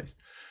evidence based.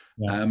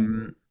 yeah,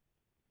 Um,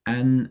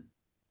 and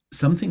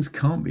some things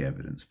can't be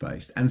evidence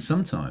based, and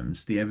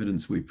sometimes the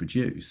evidence we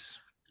produce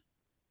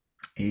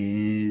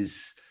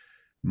is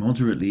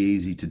moderately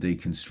easy to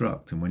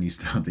deconstruct. And when you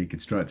start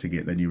deconstructing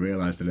it, then you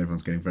realize that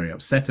everyone's getting very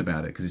upset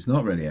about it because it's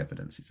not really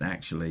evidence. It's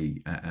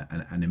actually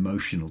an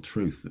emotional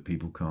truth that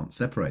people can't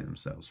separate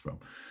themselves from.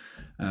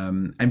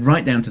 And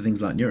right down to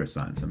things like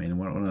neuroscience. I mean,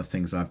 one of the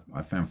things I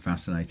found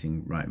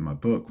fascinating writing my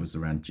book was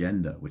around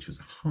gender, which was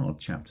a hard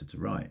chapter to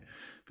write.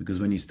 Because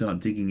when you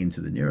start digging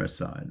into the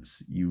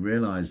neuroscience, you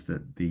realize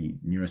that the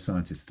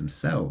neuroscientists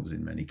themselves,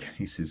 in many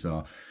cases,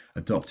 are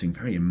adopting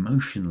very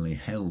emotionally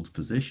held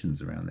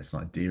positions around this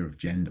idea of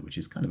gender, which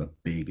is kind of a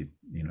big,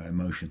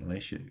 emotional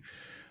issue.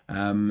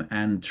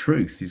 And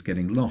truth is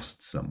getting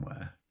lost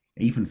somewhere.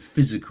 Even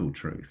physical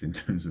truth, in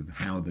terms of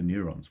how the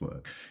neurons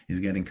work, is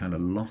getting kind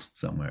of lost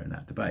somewhere in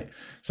that debate.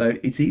 So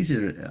it's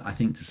easier, I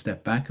think, to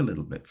step back a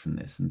little bit from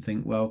this and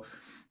think, well,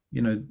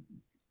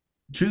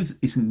 truth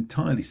is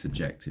entirely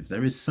subjective.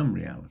 There is some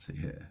reality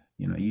here.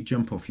 You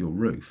jump off your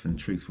roof and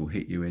truth will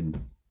hit you in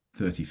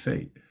 30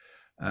 feet.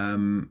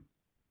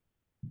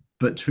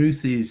 But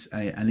truth is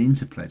an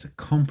interplay. It's a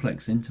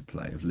complex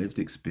interplay of lived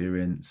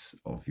experience,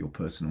 of your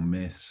personal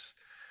myths,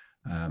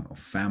 of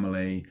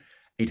family.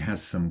 it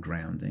has some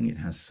grounding, it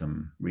has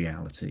some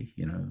reality,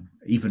 you know.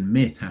 Even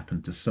myth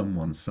happened to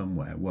someone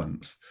somewhere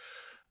once.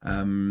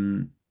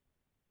 And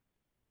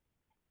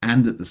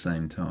at the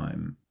same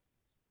time,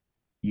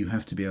 you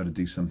have to be able to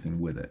do something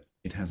with it.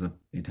 It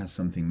has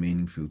something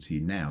meaningful to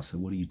you now. So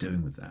what are you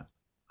doing with that?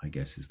 I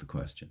guess is the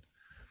question.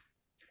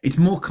 It's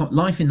more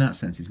life in that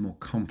sense is more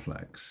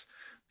complex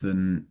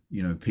than,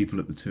 you know, people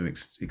at the two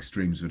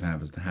extremes would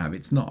have us to have.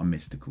 It's not a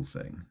mystical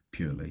thing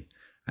purely,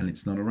 and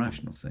it's not a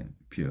rational thing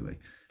purely.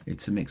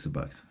 It's a mix of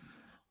both.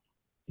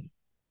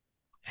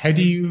 How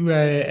do you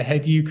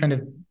kind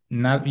of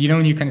now, you know,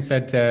 when you kind of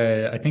said,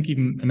 I think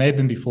even it may have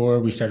been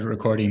before we started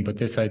recording, but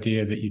this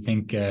idea that you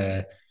think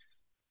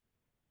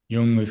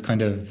Jung was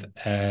kind of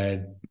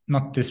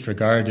not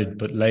disregarded,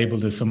 but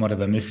labeled as somewhat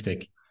of a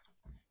mystic.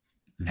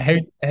 How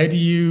do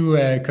you?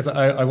 Because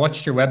I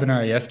watched your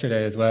webinar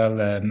yesterday as well,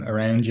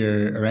 around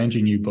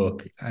your new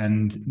book,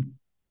 and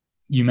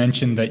you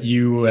mentioned that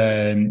you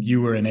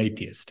were an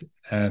atheist,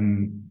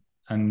 and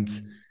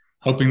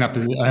hoping that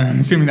I'm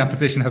assuming that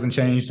position hasn't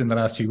changed in the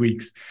last few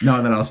weeks. Not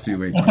in the last few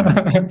weeks,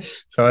 no.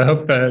 So I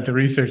hope the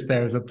research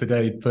there is up to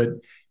date. But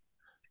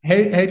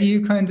how do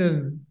you kind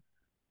of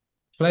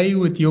play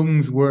with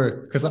Jung's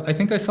work? Because I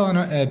think I saw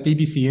a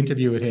BBC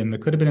interview with him.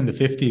 It could have been in the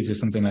 50s or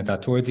something like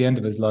that, towards the end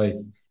of his life.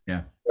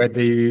 Yeah. Where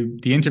the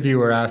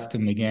interviewer asked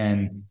him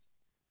again,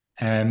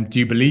 do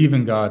you believe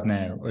in God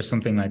now, or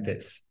something like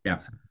this? Yeah.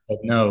 But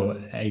no,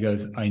 he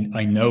goes,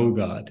 I know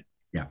God.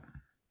 Yeah.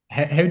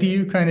 How do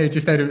you kind of,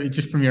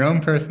 just from your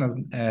own personal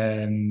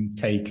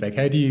take, like,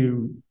 how do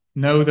you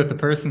know that the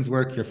person's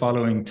work you're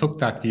following took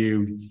that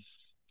view?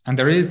 And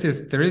there is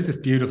this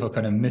beautiful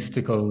kind of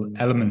mystical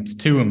element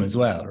to him as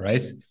well,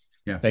 right?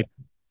 Yeah. Like,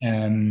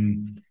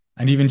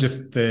 and even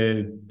just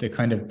the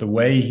kind of the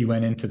way he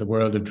went into the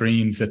world of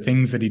dreams, the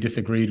things that he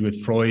disagreed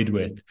with Freud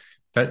with,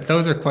 that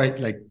those are quite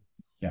like,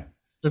 yeah,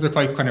 those are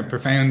quite kind of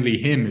profoundly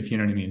him, if you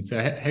know what I mean. So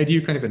how do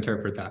you kind of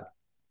interpret that?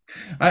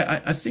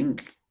 I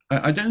think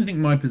I don't think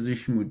my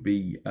position would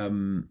be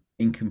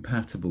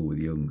incompatible with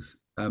Jung's.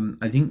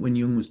 I think when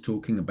Jung was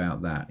talking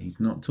about that, he's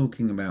not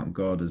talking about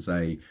God as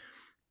a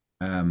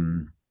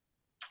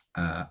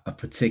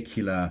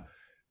particular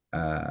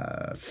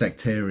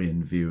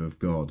sectarian view of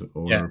God,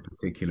 or a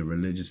particular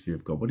religious view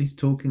of God. What he's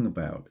talking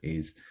about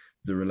is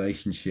the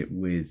relationship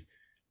with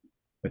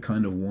the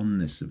kind of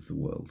oneness of the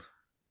world.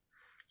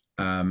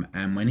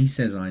 And when he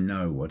says "I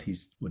know," what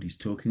he's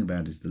talking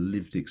about is the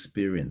lived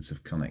experience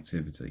of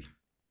connectivity.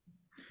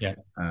 Yeah.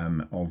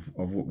 Of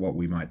what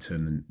we might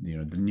term the, you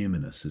know, the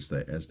numinous,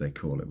 as they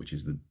call it, which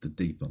is the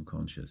deep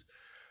unconscious.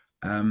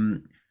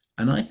 And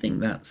I think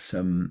that's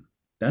an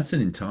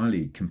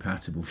entirely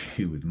compatible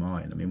view with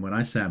mine. I mean, when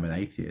I say I'm an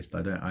atheist,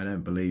 I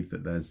don't believe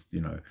that there's,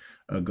 you know,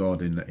 a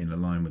God in a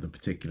line with a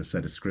particular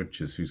set of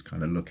scriptures who's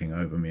kind of looking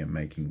over me and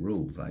making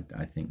rules. I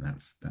think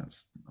that's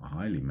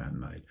highly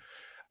man-made.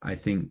 I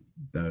think,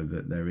 though,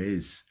 that there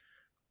is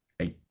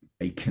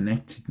a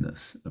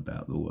connectedness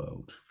about the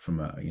world from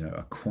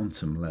a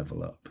quantum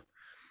level up,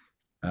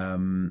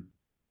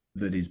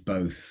 that is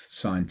both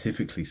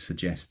scientifically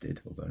suggested,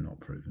 although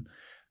not proven,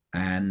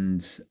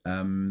 and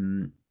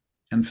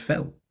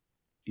felt.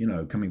 You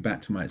know, coming back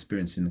to my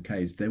experience in the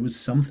caves, there was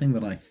something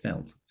that I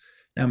felt.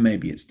 Now,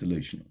 maybe it's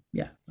delusional.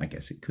 Yeah, I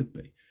guess it could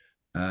be.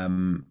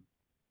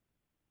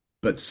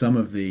 But some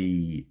of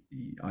the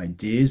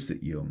ideas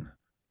that Jung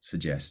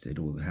suggested,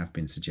 or that have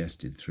been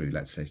suggested through,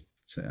 let's say,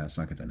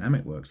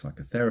 psychodynamic work,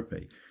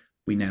 psychotherapy,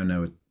 we now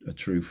know are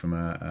true from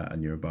a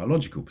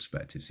neurobiological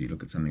perspective. So you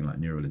look at something like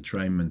neural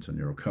entrainment or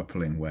neural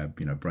coupling, where,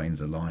 you know, brains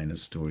align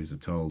as stories are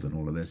told, and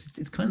all of this.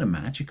 It's kind of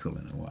magical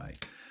in a way.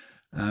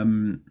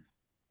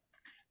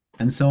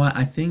 And so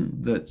I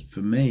think that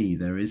for me,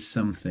 there is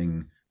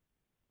something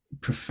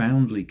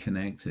profoundly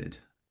connected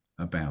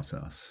about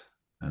us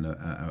and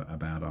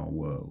about our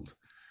world.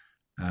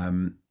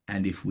 And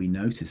if we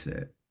notice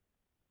it,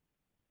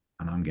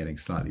 and I'm getting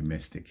slightly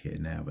mystic here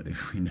now, but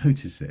if we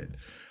notice it,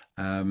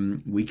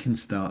 we can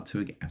start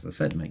to, as I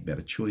said, make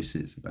better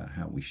choices about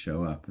how we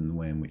show up, and the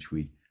way in which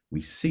we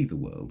see the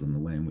world, and the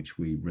way in which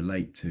we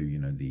relate to, you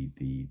know, the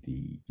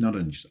not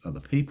only just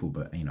other people,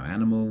 but, you know,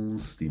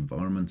 animals, the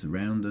environment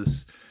around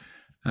us.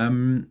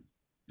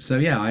 So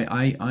yeah,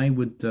 I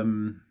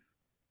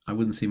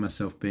wouldn't see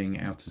myself being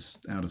out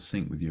of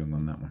sync with Jung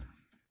on that one.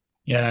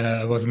 Yeah, no,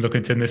 I wasn't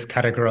looking to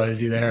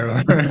miscategorize you there, or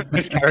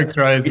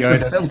mischaracterize you.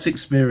 It's a felt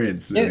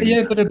experience.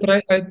 Yeah,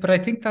 but I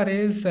think that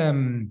is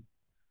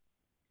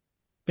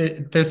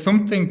there's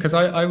something, because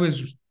I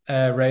was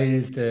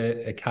raised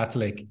a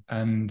Catholic,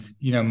 and,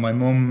 you know, my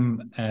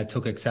mum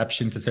took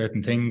exception to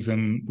certain things,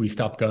 and we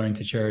stopped going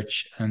to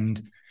church. And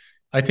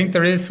I think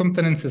there is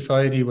something in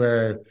society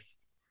where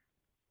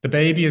the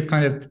baby has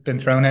kind of been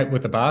thrown out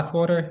with the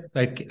bathwater.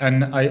 Like,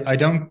 and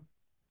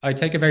I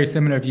take a very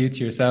similar view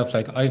to yourself.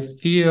 Like, I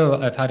feel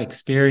I've had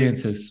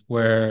experiences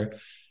where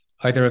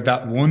either of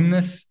that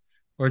oneness,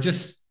 or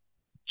just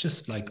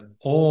like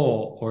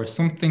awe, or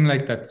something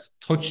like that's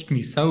touched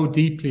me so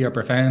deeply or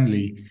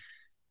profoundly,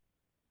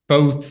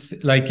 both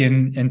like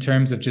in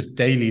terms of just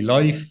daily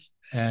life,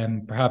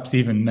 perhaps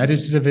even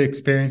meditative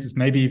experiences,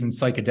 maybe even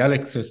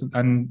psychedelics or some,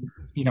 and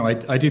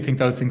I do think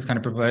those things kind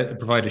of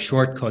provide a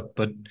shortcut,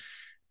 but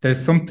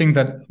there's something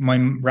that my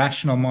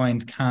rational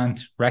mind can't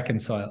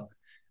reconcile.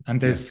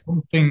 And Yeah,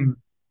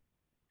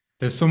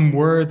 there's some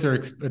words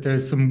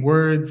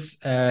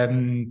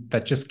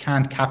that just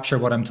can't capture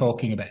what I'm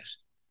talking about.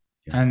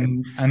 yeah,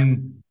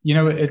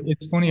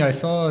 It's funny. I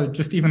saw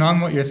just even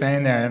on what you're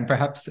saying there, and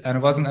perhaps, and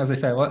it wasn't, as I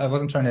say, I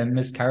wasn't trying to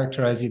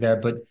mischaracterize you there,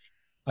 but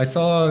I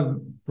saw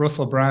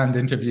Russell Brand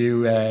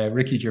interview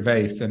Ricky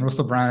Gervais, and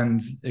Russell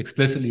Brand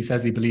explicitly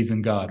says he believes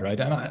in God, right?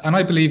 And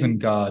I believe in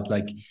God,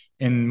 like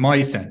in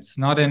my sense,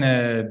 not in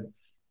a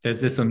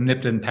there's this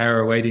omnipotent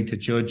power waiting to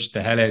judge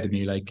the hell out of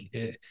me, like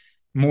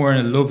more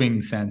in a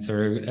loving sense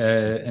or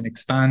an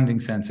expanding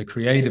sense, a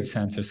creative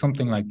sense, or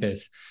something like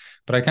this.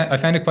 But I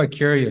found it quite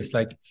curious,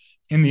 like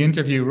in the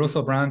interview,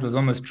 Russell Brand was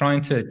almost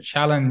trying to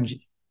challenge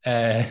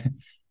uh,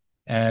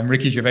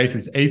 Ricky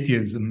Gervais's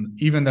atheism,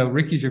 even though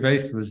Ricky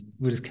Gervais was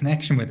with his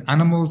connection with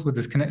animals, with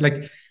his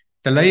like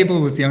the label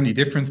was the only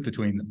difference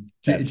between them.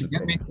 Do that's you the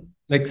get me? problem.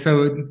 Like,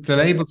 so the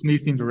label to me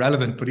seemed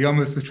irrelevant, but he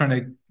almost was trying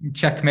to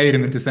checkmate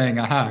him into saying,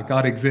 aha,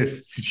 God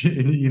exists.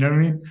 You know what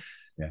I mean?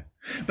 Yeah.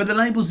 But the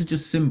labels are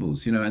just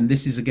symbols, and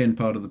this is again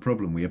part of the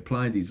problem. We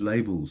apply these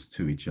labels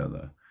to each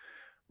other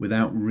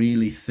without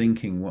really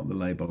thinking what the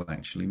label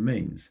actually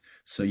means.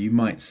 So you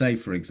might say,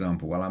 for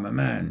example, well, I'm a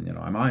man,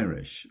 I'm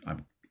Irish,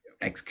 I'm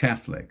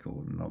ex-Catholic,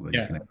 or not that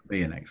you Yeah. can ever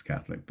be an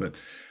ex-Catholic, but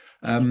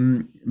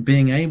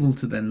being able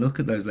to then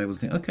look at those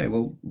labels and think, okay,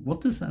 well,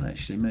 what does that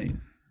actually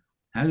mean?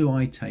 How do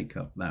I take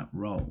up that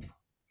role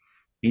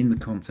in the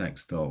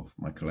context of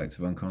my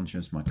collective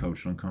unconscious, my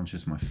cultural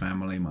unconscious, my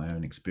family, my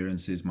own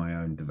experiences, my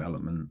own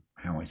development,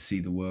 how I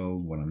see the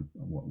world,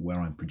 where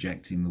I'm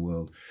projecting the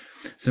world.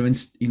 So,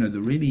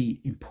 the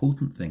really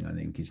important thing, I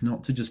think, is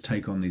not to just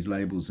take on these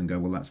labels and go,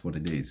 well, that's what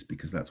it is,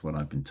 because that's what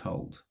I've been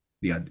told.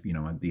 The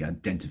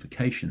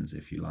identifications,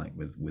 if you like,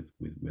 with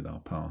our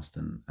past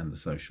and the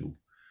social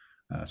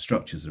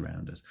structures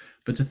around us,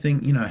 but to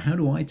think, how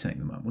do I take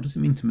them up? What does it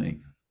mean to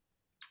me?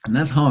 And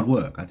that's hard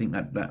work. I think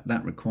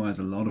that requires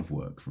a lot of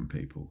work from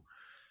people,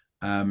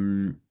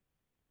 and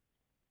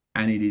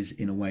it is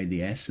in a way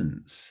the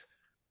essence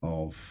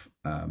of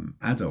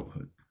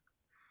adulthood,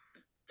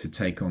 to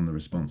take on the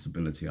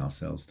responsibility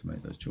ourselves to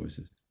make those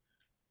choices.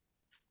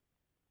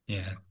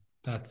 Yeah.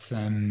 That's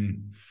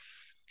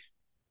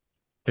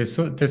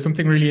there's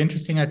something really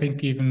interesting. I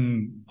think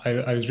even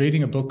I was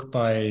reading a book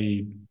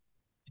by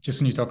just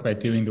when you talk about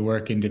doing the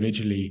work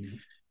individually,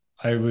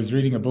 I was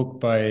reading a book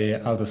by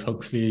Aldous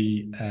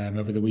Huxley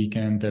over the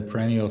weekend, The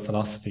Perennial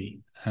Philosophy,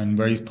 and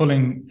where he's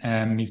pulling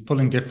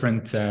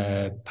different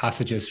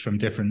passages from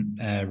different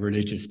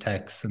religious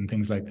texts and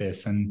things like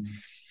this, and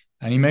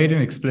he made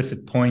an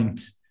explicit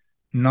point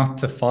not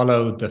to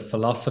follow the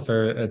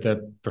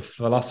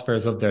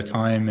philosophers of their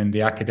time in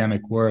the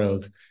academic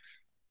world,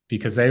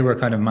 because they were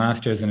kind of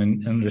masters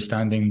in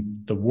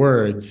understanding the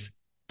words, Yeah.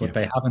 but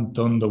they haven't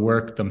done the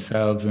work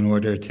themselves in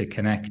order to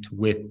connect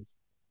with,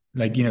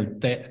 like,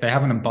 they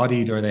haven't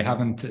embodied, or they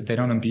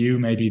don't imbue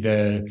maybe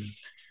the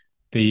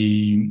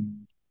the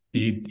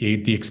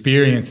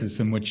experiences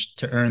in which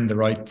to earn the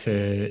right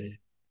to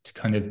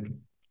kind of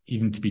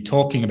even to be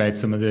talking about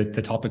some of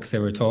the topics they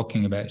were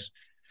talking about.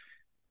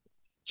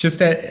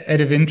 Just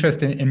out of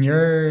interest in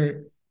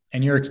your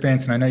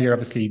experience, and I know you're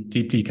obviously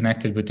deeply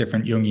connected with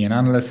different Jungian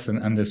analysts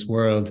and this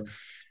world,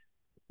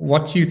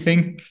 what do you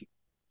think,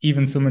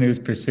 even someone who's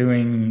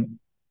pursuing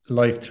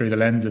life through the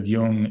lens of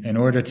Jung, in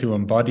order to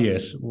embody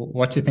it,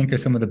 what do you think are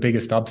some of the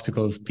biggest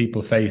obstacles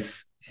people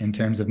face in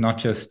terms of not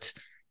just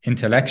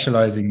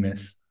intellectualizing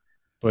this,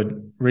 but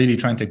really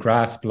trying to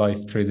grasp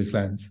life through this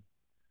lens?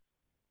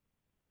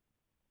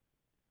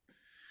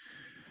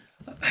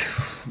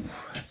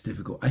 That's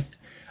difficult.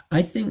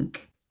 I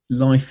think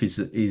life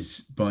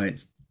is by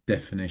its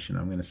definition.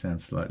 I'm going to sound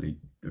slightly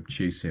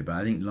obtuse here, but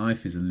I think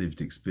life is a lived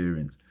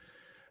experience,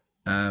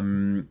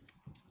 and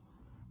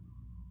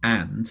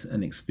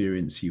an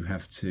experience you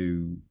have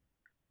to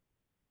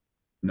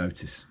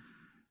notice.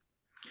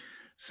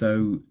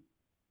 So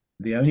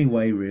the only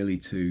way really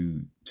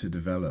to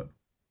develop,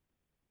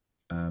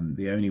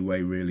 the only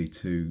way really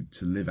to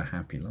live a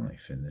happy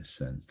life, in this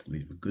sense, to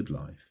live a good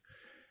life,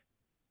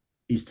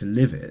 is to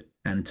live it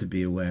and to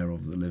be aware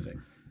of the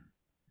living.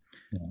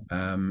 Yeah.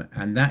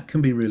 And that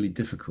can be really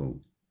difficult,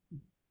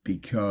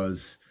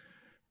 because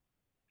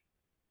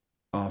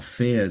our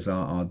fears,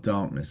 our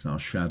darkness, our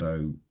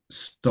shadow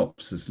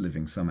stops us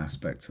living some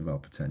aspects of our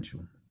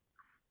potential.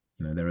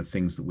 There are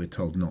things that we're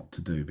told not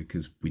to do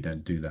because we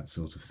don't do that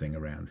sort of thing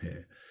around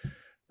here.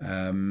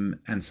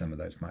 And some of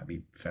those might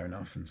be fair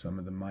enough, and some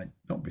of them might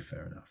not be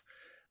fair enough.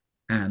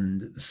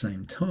 And at the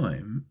same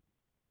time,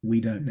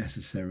 we don't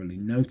necessarily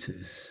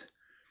notice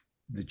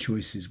the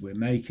choices we're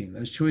making.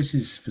 Those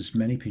choices, for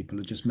many people,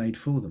 are just made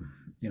for them.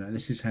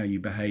 This is how you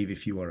behave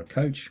if you are a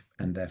coach,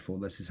 and therefore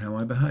this is how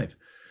I behave.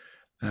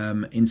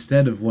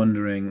 Instead of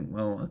wondering,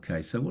 well,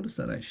 okay, so what does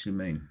that actually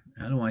mean?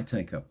 How do I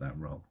take up that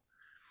role?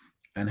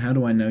 And how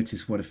do I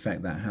notice what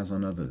effect that has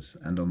on others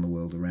and on the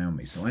world around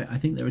me? So I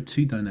think there are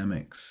two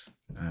dynamics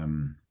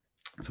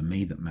for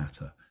me that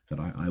matter that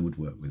I would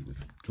work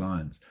with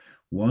clients.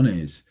 One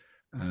is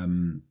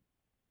um,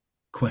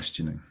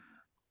 questioning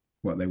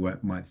what they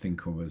might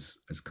think of as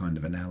kind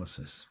of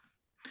analysis,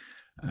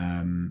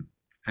 um,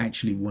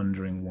 actually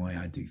wondering why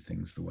I do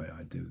things the way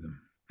I do them.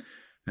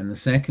 And the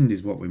second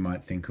is what we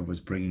might think of as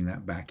bringing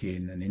that back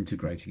in and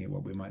integrating it,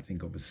 what we might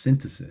think of as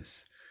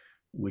synthesis,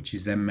 which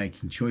is then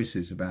making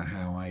choices about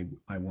how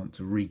I want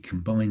to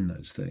recombine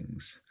those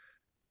things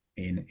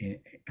in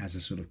as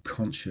a sort of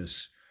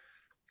conscious,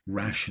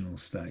 rational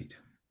state.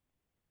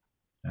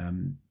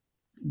 Um,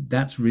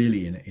 that's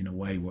really, in a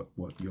way, what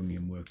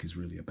Jungian work is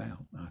really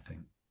about, I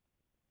think.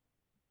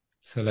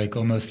 So like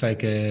almost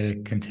like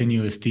a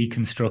continuous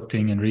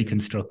deconstructing and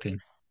reconstructing.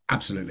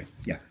 Absolutely.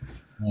 Yeah.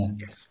 Yeah.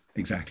 Yes.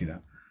 Exactly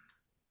that.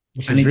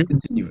 Which And is it's really,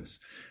 continuous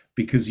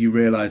because you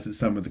realize that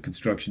some of the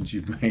constructions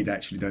you've made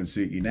actually don't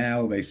suit you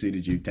now. They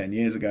suited you 10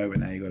 years ago, but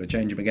now you've got to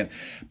change them again.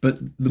 But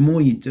the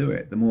more you do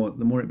it, the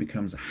more it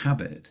becomes a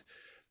habit.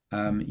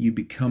 You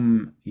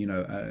become, you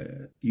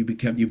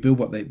build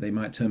what they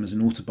might term as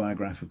an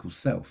autobiographical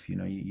self.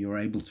 You're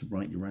able to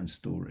write your own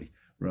story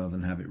rather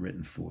than have it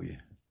written for you.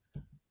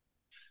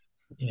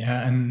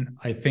 yeah. And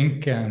I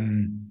think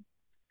that's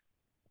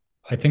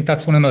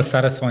one of the most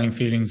satisfying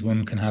feelings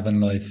one can have in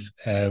life,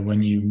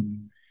 when you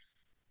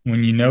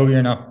know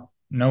you're not,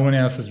 no one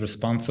else is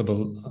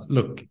responsible.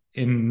 Look,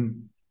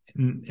 in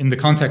the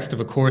context of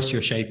a course,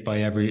 you're shaped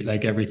by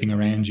everything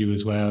around you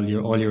as well.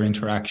 Your all your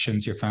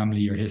interactions, your family,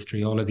 your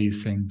history, all of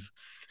these things.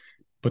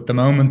 But the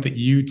moment that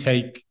you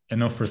take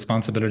enough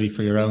responsibility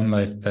for your own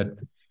life, that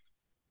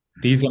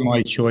these are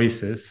my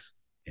choices,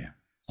 Yeah.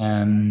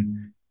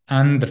 and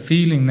the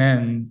feeling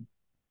then,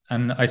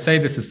 and I say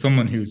this as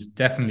someone who's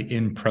definitely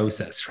in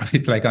process,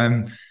 right?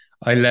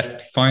 I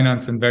left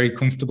finance in very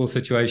comfortable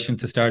situation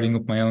to starting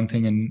up my own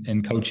thing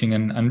in coaching,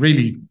 and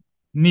really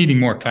needing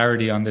more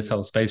clarity on this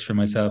whole space for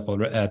myself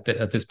at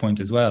this point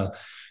as well.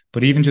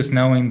 But even just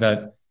knowing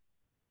that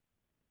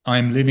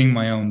I'm living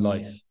my own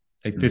life,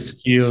 like Mm.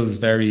 this feels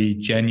very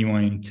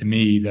genuine to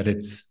me, that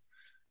it's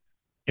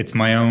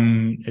my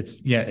own,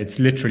 it's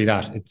literally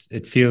that.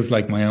 It feels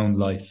like my own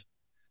life.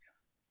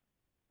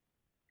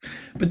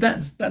 But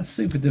that's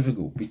super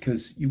difficult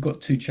because you've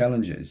got two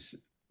challenges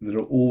that are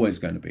always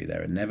going to be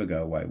there and never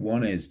go away.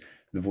 One is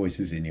the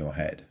voices in your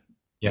head.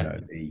 You Yeah.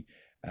 know,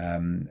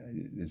 um,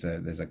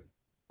 there's a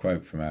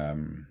quote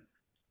from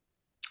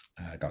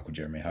a guy called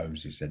Jeremy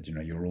Holmes who said,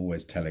 you're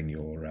always telling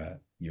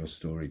your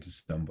story to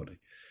somebody.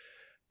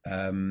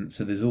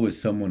 So there's always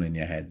someone in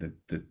your head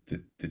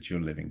that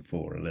you're living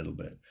for a little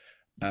bit.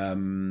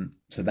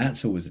 So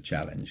that's always a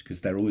challenge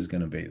because they're always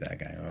going to be there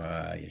going,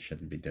 oh, you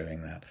shouldn't be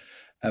doing that.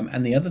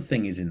 And the other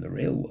thing is in the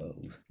real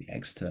world, the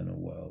external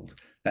world,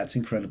 that's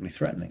incredibly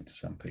threatening to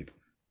some people.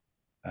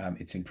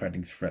 It's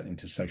incredibly threatening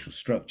to social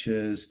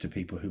structures, to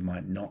people who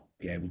might not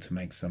be able to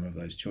make some of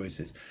those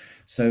choices.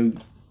 So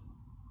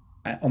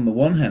on the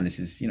one hand, this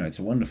is, it's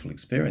a wonderful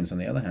experience. On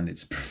the other hand,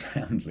 it's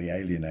profoundly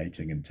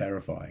alienating and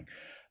terrifying,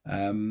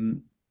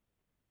 um,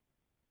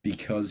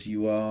 because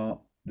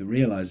the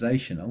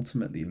realization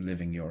ultimately of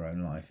living your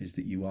own life is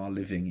that you are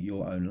living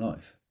your own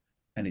life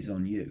and it's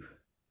on you.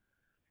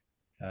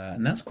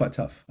 And that's quite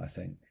tough, I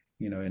think.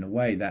 In a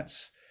way,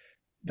 that's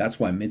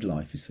why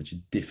midlife is such a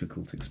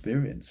difficult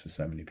experience for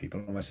so many people,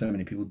 and why so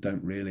many people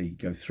don't really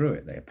go through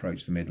it. They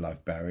approach the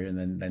midlife barrier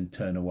and then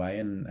turn away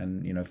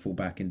and fall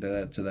back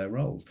into their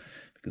roles.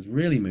 Because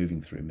really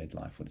moving through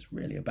midlife, what it's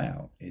really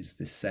about is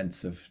this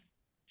sense of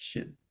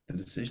shit, the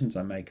decisions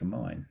I make are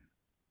mine.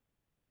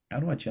 How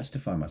do I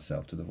justify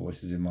myself to the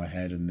voices in my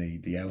head and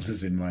the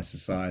elders in my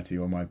society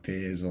or my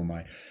peers or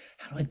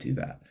how do I do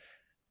that?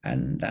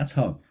 And that's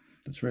hard.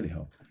 That's really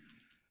hard.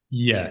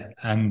 Yeah,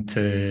 and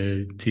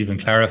to even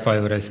clarify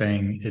what I was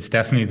saying, it's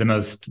definitely the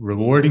most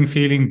rewarding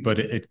feeling, but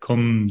it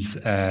comes.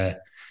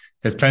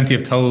 There's plenty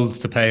of tolls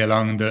to pay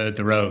along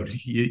the road.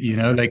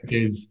 Like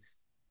there's.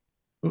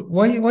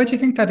 Why do you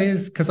think that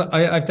is? Because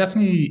I've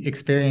definitely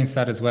experienced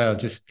that as well.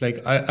 Just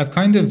like I've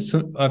kind of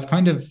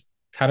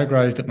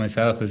categorized it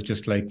myself as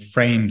just like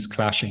frames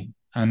clashing,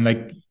 and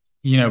like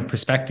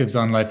perspectives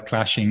on life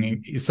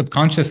clashing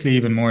subconsciously,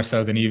 even more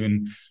so than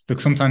even look.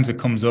 Sometimes it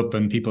comes up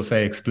and people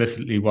say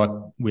explicitly what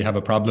we have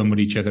a problem with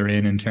each other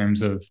in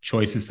terms of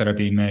choices that are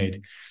being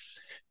made.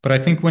 But I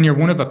think when you're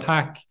one of a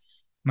pack,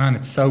 man,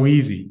 it's so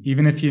easy.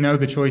 Even if you know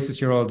the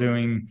choices you're all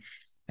doing,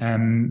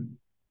 um,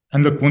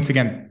 and look, once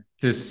again,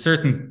 there's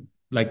certain,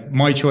 like,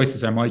 my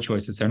choices are my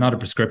choices. They're not a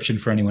prescription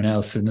for anyone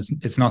else, and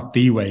it's not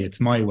the way.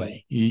 It's my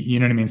way. You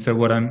know what I mean? So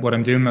what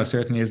I'm doing most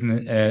certainly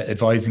isn't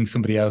advising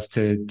somebody else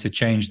to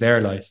change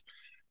their life,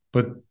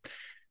 but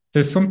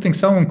there's something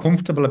so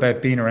uncomfortable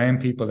about being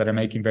around people that are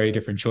making very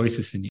different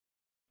choices than you.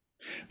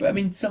 But I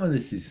mean, some of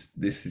this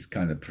is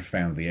kind of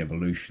profoundly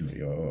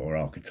evolutionary or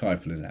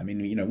archetypal, isn't it? I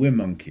mean, we're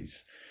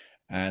monkeys,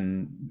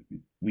 and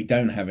we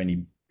don't have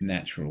any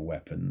natural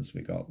weapons.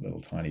 We got little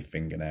tiny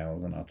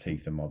fingernails, and our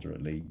teeth are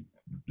moderately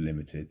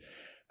limited.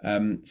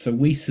 So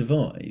we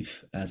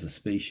survive as a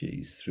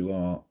species through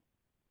our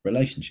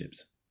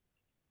relationships.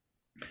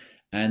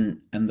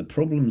 And the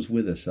problems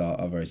with us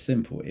are very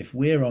simple. If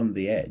we're on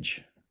the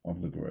edge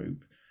of the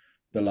group,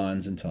 the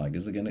lions and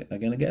tigers are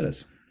gonna get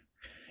us.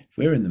 If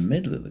we're in the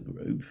middle of the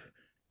group,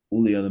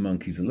 all the other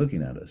monkeys are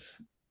looking at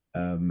us,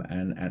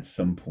 and at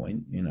some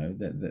point,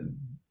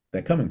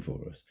 they're coming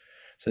for us.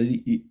 So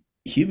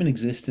human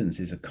existence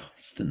is a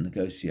constant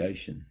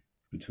negotiation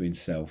between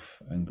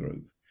self and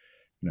group.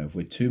 If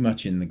we're too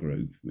much in the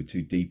group, we're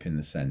too deep in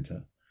the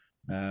center.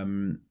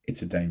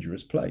 It's a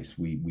dangerous place.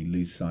 We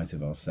lose sight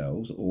of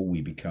ourselves, or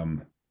we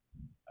become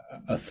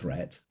a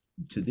threat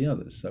to the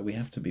others. So we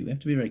have to be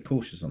very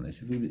cautious on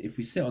this. If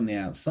we sit on the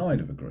outside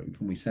of a group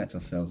and we set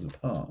ourselves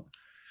apart,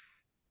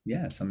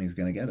 yeah, something's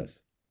going to get us.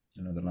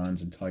 The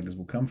lions and tigers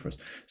will come for us.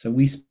 So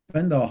we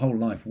spend our whole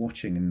life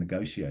watching and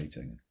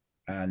negotiating,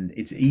 and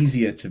it's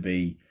easier to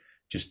be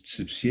just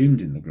subsumed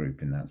in the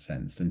group in that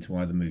sense than to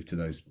either move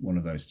to one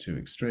of those two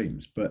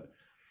extremes. But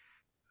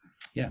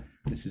yeah,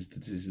 this is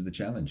the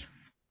challenge.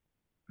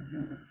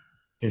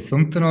 There's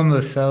something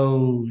almost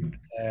so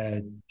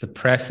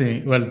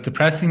depressing. Well,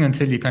 depressing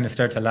until you kind of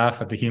start to laugh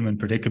at the human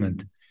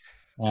predicament.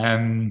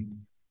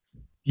 Um,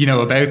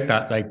 about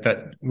that, like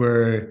that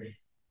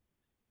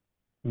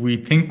we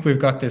think we've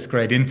got this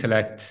great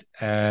intellect.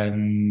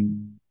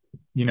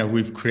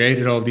 We've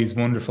created all these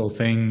wonderful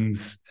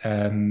things.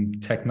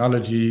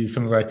 Technology,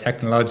 some of our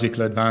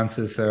technological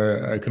advances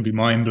can be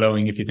mind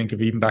blowing if you think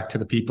of even back to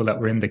the people that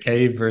were in the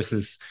cave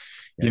versus,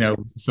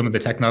 some of the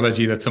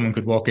technology that someone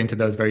could walk into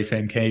those very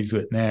same caves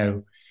with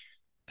now.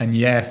 And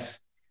yet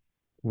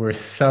we're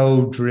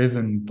so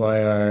driven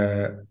by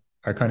our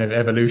kind of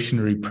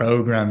evolutionary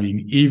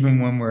programming, even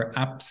when we're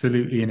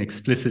absolutely and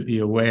explicitly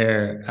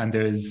aware, and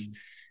there's,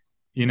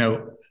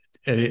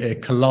 a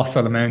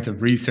colossal amount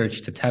of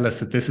research to tell us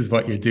that this is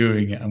what you're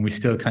doing, and we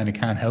still kind of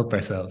can't help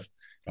ourselves.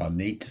 I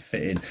need to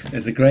fit in.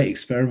 There's a great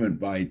experiment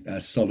by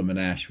Solomon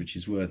Asch, which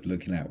is worth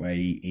looking at, where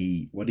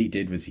what he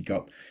did was he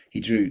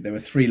drew. There were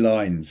 3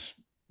 lines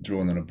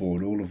drawn on a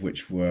board, all of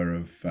which were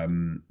of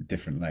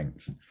different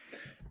lengths.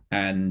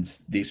 And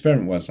the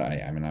experiment was,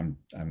 I'm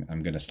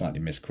going to slightly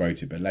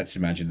misquote it, but let's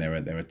imagine there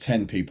are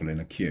 10 people in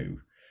a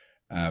queue.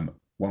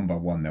 One by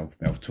one,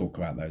 they'll talk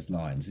about those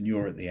lines, and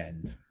you're at the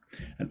end.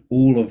 And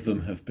all of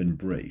them have been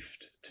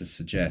briefed to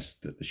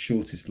suggest that the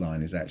shortest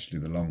line is actually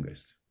the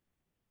longest.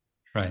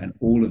 Right. And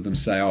all of them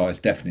say, oh, it's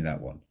definitely that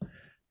one.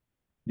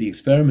 The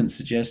experiment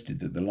suggested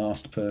that the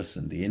last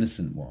person, the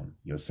innocent one,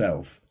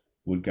 yourself,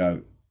 would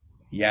go,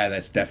 yeah,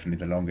 that's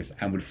definitely the longest,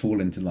 and would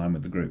fall into line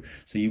with the group.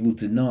 So you will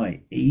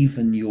deny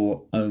even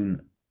your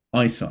own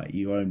eyesight,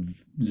 your own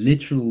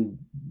literal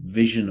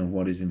vision of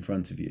what is in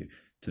front of you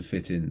to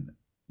fit in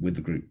with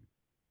the group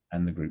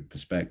and the group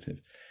perspective.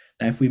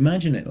 Now, if we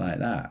imagine it like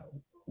that,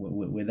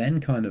 we're then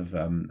kind of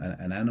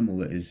an animal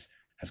that has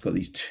got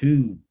these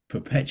two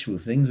perpetual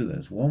things with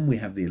us. One, we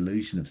have the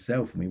illusion of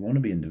self, and we want to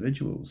be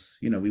individuals.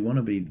 We want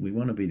to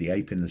be the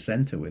ape in the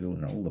center with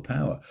all the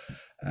power.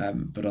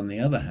 But on the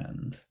other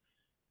hand,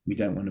 we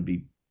don't want to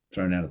be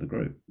thrown out of the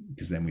group,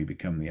 because then we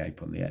become the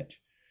ape on the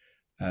edge.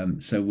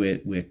 So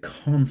we're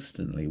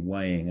constantly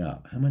weighing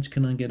up, how much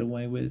can I get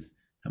away with?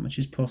 How much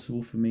is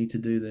possible for me to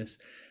do this?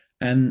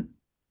 And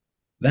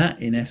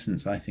that, in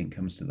essence, I think,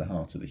 comes to the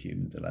heart of the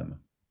human dilemma.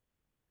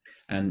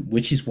 And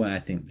which is why I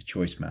think the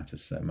choice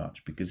matters so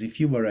much, because if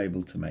you are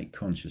able to make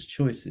conscious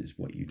choices,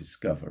 what you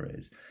discover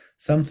is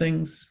some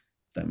things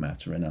don't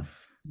matter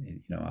enough.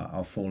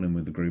 I'll fall in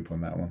with the group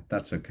on that one.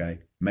 That's okay.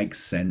 Makes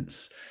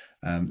sense.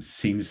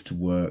 Seems to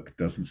work,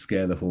 doesn't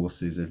scare the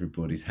horses,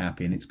 everybody's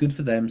happy, and it's good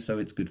for them, so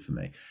it's good for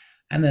me.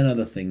 And then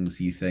other things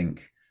you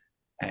think,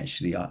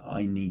 actually,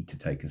 I need to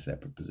take a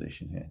separate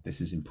position here. This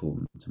is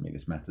important to me.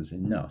 This matters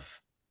enough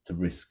to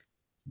risk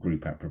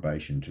group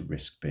approbation, to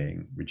risk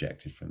being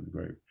rejected from the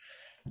group.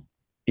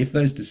 If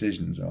those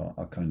decisions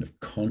are kind of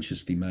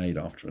consciously made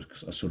after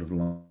a sort of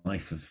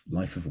life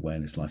of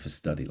awareness, life of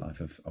study,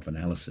 life of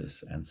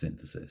analysis and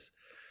synthesis,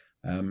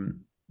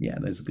 yeah,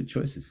 those are good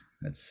choices.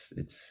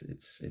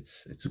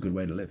 It's a good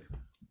way to live.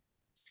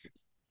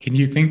 Can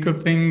you think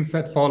of things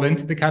that fall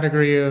into the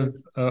category of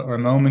or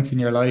moments in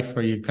your life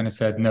where you've kind of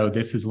said, no,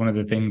 this is one of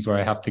the things where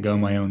I have to go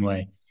my own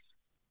way?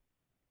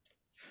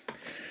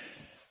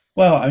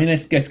 Well, I mean,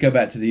 let's go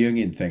back to the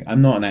Jungian thing.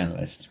 I'm not an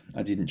analyst.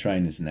 I didn't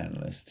train as an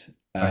analyst.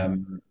 Right.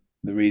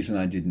 The reason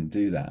I didn't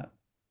do that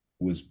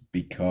was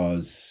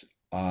because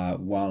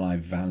while I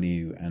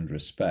value and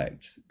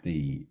respect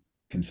the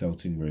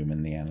consulting room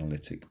and the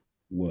analytic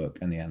work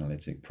and the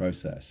analytic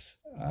process,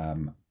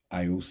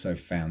 I also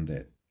found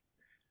it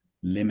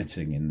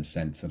limiting in the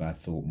sense that I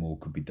thought more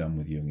could be done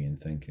with Jungian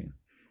thinking.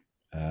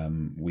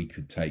 We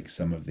could take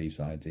some of these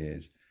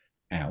ideas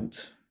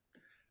out,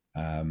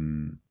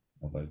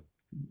 although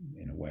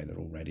in a way they're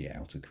already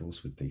out, of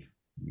course, with the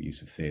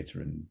use of theatre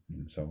and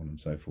so on and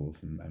so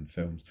forth, and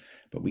films.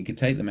 But we could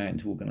take them out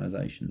into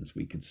organisations.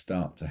 We could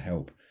start to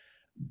help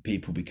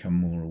people become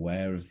more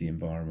aware of the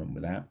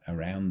environment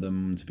around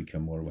them, to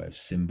become more aware of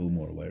symbol,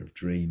 more aware of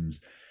dreams.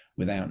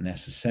 without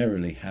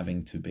necessarily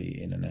having to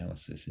be in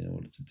analysis in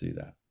order to do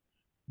that.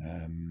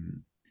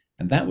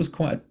 And that was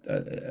quite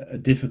a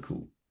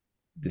difficult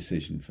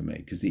decision for me,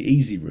 because the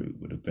easy route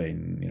would have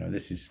been,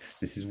 this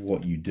is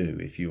what you do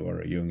if you are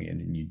a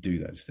Jungian, and you do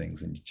those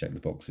things and you check the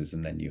boxes,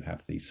 and then you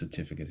have the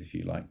certificate, if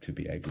you like, to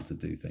be able to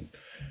do things.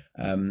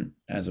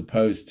 As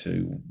opposed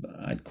to,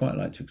 I'd quite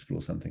like to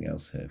explore something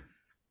else here.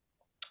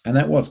 And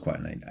that was quite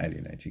an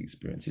alienating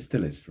experience. It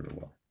still is for a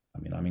while. I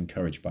mean, I'm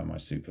encouraged by my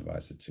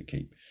supervisor to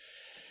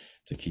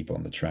keep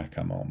on the track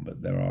I'm on,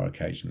 but there are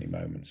occasionally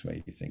moments where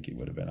you think it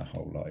would have been a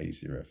whole lot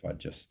easier if I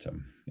just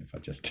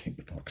ticked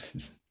the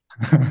boxes.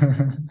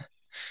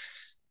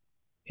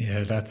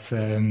 Yeah, that's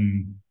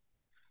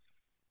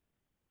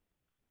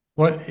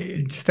what,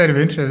 just out of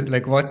interest,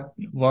 like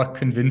what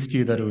convinced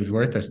you that it was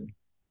worth it?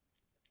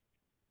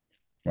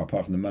 Well,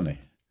 apart from the money.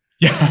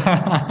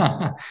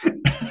 Yeah.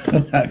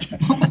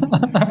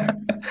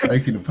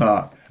 Breaking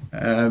apart.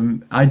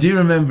 I do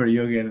remember a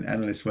Jungian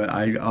analyst where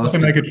I asked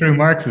Looking him, like a true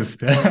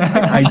Marxist.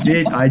 I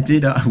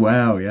did.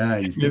 Wow, yeah,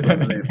 you still got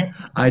to live.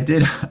 I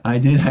did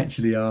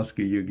actually ask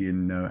a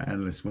Jungian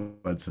analyst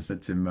once. I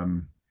said to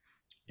him,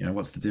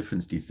 what's the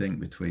difference, do you think,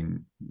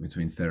 between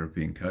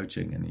therapy and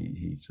coaching? And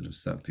he sort of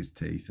sucked his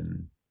teeth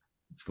and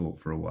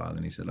thought for a while,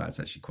 and he said, that's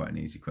actually quite an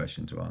easy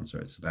question to answer.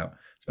 It's about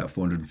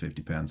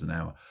 £450 an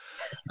hour.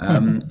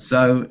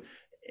 So,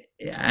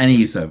 and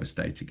he was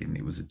overstating, and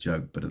it was a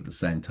joke, but at the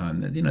same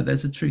time,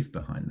 there's a truth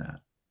behind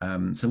that.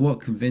 So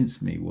what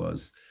convinced me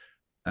was,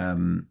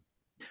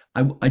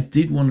 I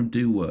did want to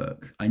do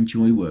work. I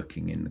enjoy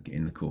working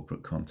in the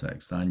corporate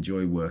context. I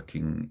enjoy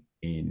working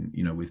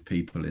with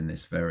people in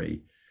this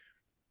very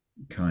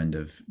kind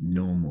of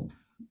normal,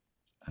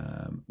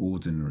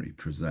 ordinary,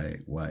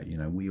 prosaic way.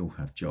 We all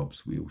have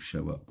jobs, we all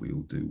show up, we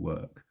all do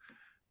work.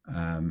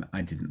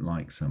 I didn't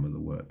like some of the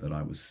work that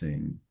I was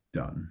seeing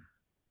done,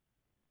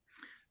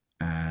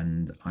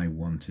 and I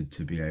wanted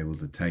to be able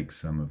to take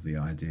some of the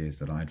ideas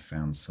that I'd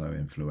found so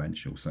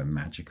influential, so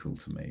magical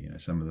to me,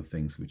 some of the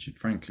things which had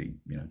frankly,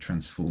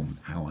 transformed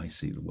how I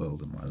see the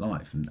world and my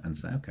life, and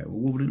say, okay, well,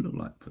 what would it look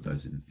like to put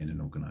those in an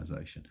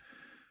organization?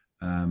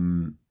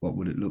 What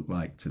would it look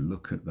like to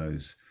look at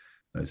those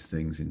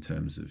things in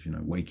terms of,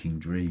 waking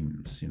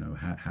dreams?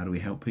 How do we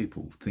help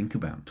people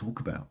talk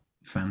about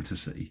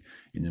fantasy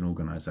in an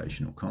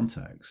organizational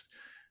context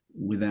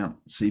without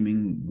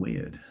seeming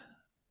weird,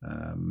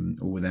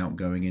 or without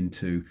going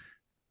into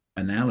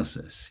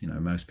analysis?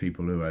 Most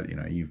people who are,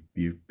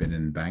 you've been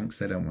in banks,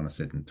 they don't want to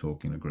sit and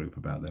talk in a group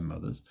about their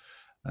mothers.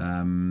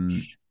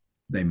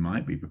 They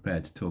might be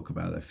prepared to talk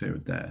about their fear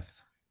of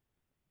death.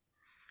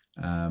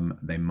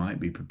 They might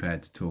be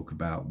prepared to talk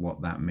about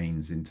what that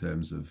means in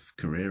terms of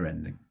career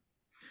ending,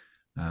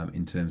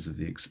 in terms of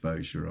the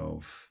exposure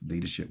of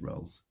leadership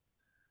roles.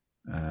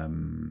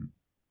 And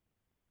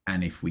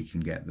if we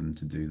can get them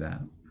to do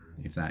that,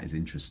 if that is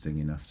interesting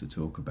enough to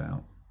talk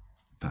about,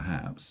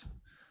 perhaps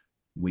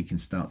we can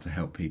start to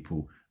help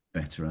people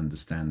better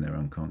understand their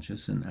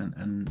unconscious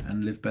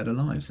and live better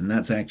lives. And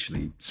that's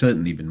actually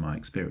certainly been my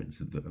experience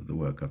of the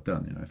work I've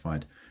done. If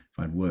I'd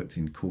worked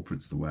in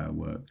corporates the way I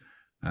work,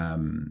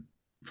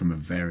 from a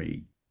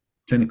very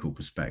clinical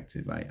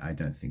perspective, I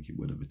don't think it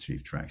would have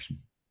achieved traction.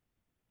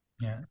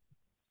 Yeah.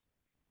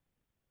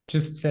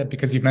 Just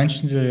because you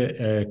mentioned it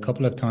a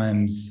couple of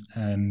times,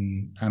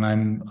 and I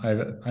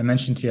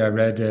mentioned to you, I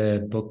read a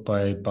book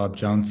by Bob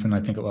Johnson,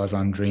 I think it was,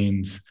 on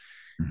dreams.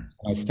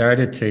 I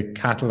started to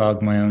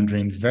catalog my own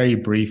dreams very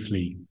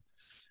briefly.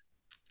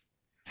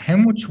 How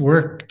much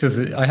work does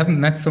it? I haven't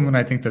met someone,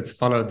 I think, that's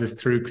followed this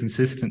through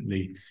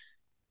consistently.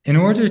 In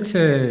order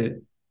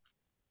to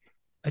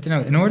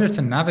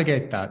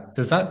navigate that,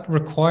 does that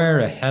require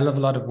a hell of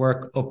a lot of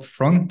work up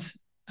front?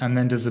 And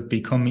then does it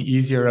become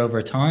easier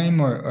over time?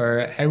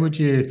 Or how would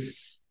you,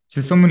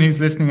 to someone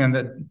who's listening and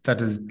that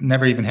has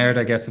never even heard,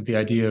 I guess, of the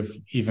idea of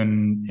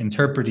even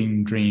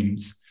interpreting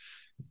dreams,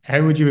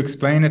 how would you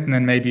explain it? And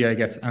then maybe, I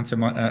guess, answer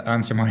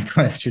my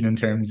question in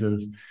terms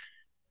of,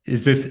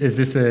 is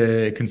this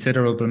a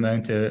considerable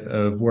amount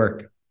of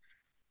work?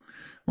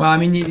 Well, I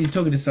mean, you're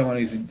talking to someone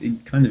who's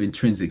kind of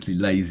intrinsically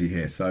lazy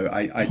here, so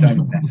I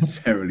don't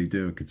necessarily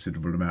do a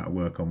considerable amount of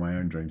work on my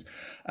own dreams.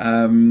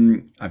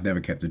 I've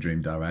never kept a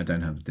dream diary. I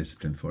don't have the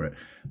discipline for it.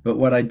 But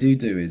what I do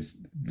is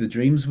the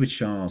dreams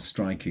which are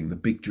striking, the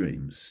big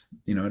dreams.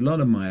 A lot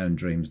of my own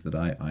dreams that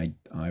I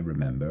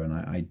remember,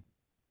 and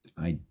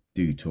I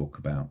do talk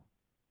about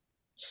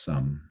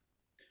some.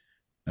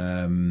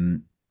 A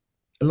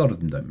lot of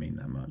them don't mean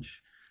that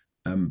much.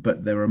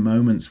 But there are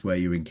moments where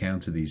you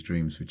encounter these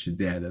dreams, which are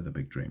they're the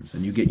big dreams,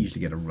 and you usually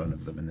get a run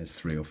of them, and there's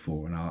 3 or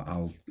 4, and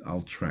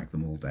I'll track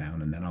them all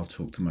down, and then I'll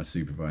talk to my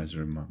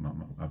supervisor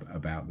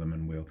about them,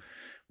 and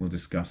we'll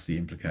discuss the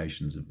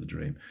implications of the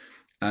dream.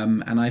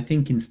 And I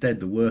think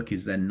instead the work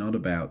is then not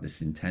about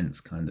this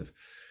intense kind of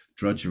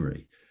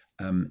drudgery.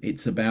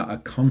 It's about a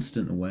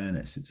constant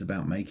awareness. It's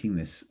about making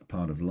this a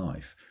part of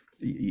life.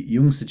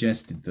 Jung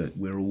suggested that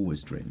we're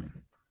always dreaming.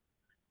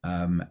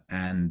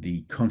 And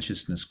the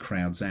consciousness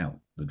crowds out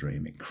the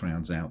dream. It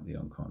crowds out the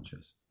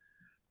unconscious.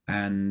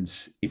 And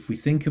if we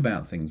think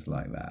about things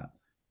like that,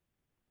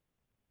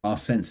 our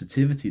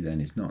sensitivity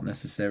then is not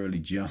necessarily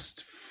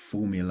just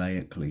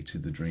formulaically to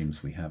the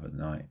dreams we have at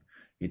night.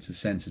 It's a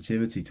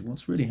sensitivity to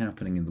what's really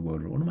happening in the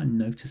world. What am I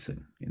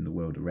noticing in the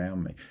world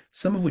around me?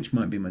 Some of which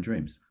might be my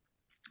dreams.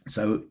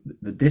 So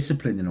the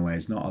discipline, in a way,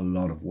 is not a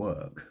lot of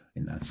work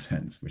in that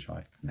sense, which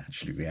I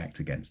naturally react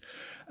against.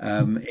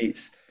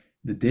 It's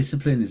the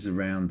discipline is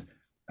around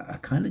a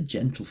kind of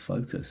gentle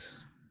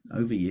focus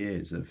over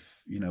years of,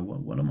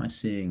 what am I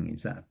seeing?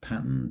 Is that a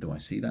pattern? Do I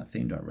see that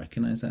theme? Do I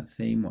recognize that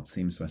theme? What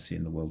themes do I see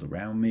in the world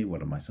around me?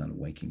 What are my kind of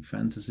waking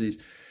fantasies?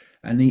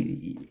 And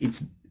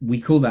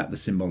we call that the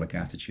symbolic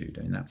attitude.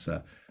 I mean, that's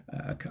a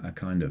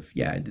kind of,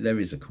 there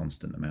is a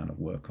constant amount of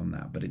work on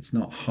that, but it's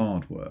not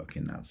hard work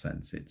in that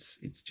sense.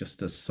 It's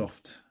just a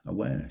soft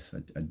awareness,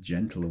 a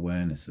gentle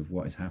awareness of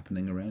what is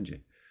happening around you.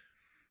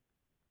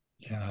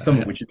 Yeah, Some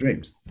of which are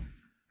dreams.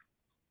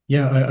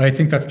 Yeah, I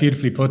think that's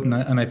beautifully put,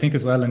 and I think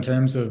as well in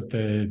terms of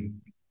the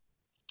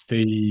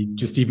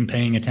just even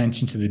paying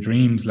attention to the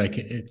dreams, like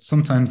it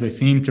sometimes they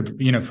seem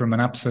to, from an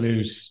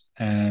absolute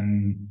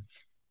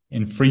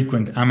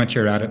infrequent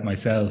amateur at it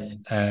myself,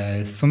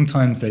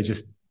 sometimes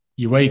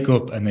you wake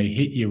up and they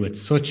hit you with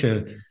such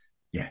a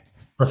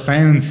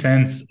profound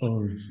sense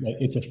of, like,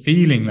 it's a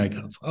feeling like,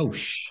 oh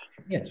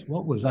shit,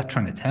 what was that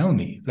trying to tell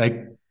me?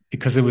 Like,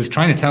 because it was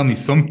trying to tell me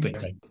something.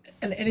 Like,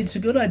 and it's a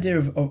good idea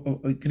of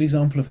a good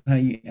example of how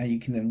you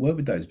can then work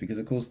with those, because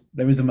of course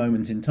there is a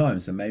moment in time.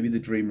 So maybe the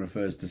dream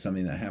refers to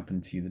something that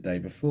happened to you the day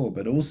before,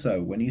 but also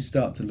when you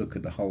start to look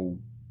at the whole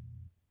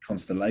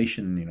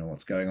constellation,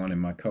 what's going on in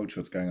my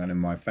culture, what's going on in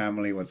my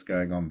family, what's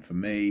going on for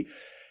me,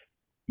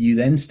 you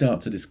then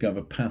start to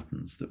discover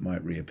patterns that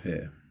might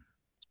reappear.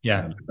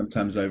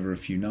 Sometimes over a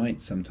few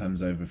nights,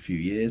 sometimes over a few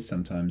years,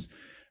 sometimes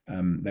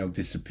they'll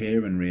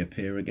disappear and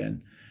reappear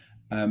again.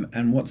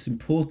 And what's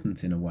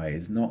important in a way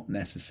is not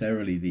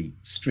necessarily the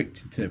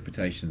strict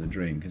interpretation of the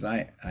dream, because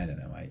I don't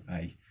know,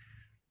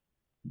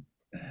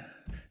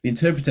 the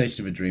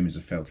interpretation of a dream is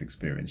a felt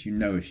experience.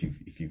 If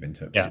you've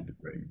interpreted the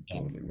dream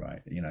broadly,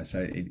 right?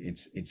 So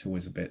it's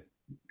always a bit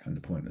kind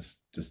of pointless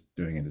just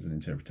doing it as an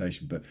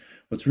interpretation. But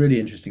what's really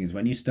interesting is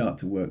when you start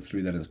to work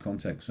through that as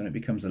context, when it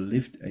becomes a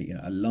lived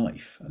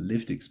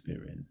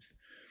experience,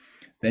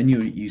 then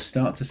you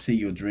start to see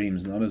your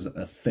dreams not as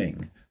a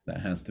thing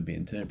that has to be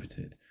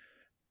interpreted,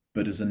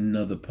 but as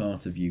another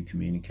part of you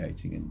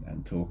communicating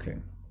and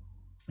talking.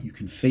 You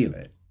can feel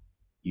it.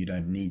 You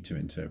don't need to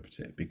interpret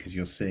it because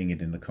you're seeing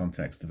it in the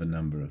context of a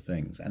number of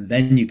things. And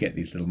then you get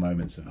these little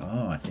moments of,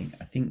 I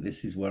think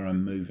this is where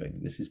I'm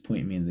moving. This is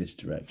pointing me in this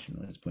direction,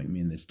 or it's pointing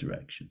me in this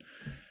direction.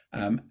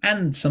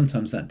 And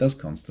sometimes that does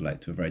constellate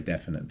to a very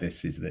definite,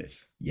 this is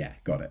this. Yeah,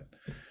 got it.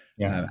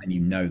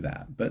 And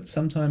that. But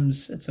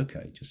sometimes it's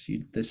okay.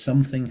 There's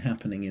something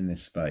happening in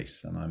this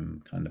space and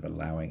I'm kind of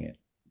allowing it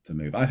to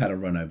move. I've had a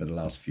run over the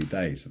last few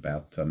days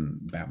about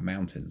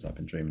mountains. I've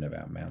been dreaming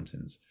about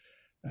mountains.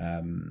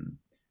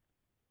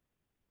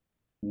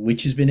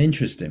 Which has been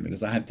interesting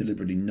because I have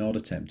deliberately not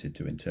attempted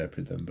to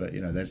interpret them, but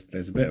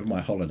there's a bit of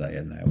my holiday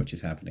in there, which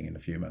is happening in a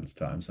few months'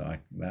 time, so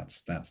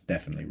that's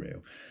definitely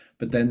real.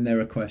 But then there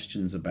are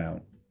questions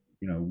about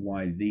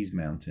why these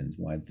mountains,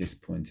 why this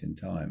point in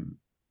time,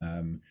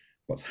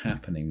 what's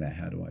happening there,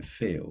 how do I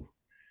feel?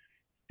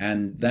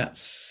 And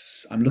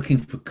I'm looking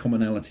for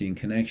commonality and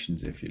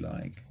connections, if you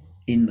like,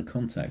 in the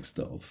context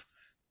of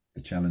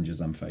the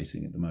challenges I'm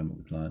facing at the moment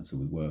with clients or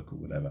with work or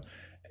whatever,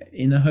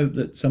 in the hope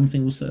that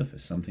something will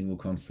surface, something will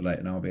constellate,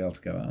 and I'll be able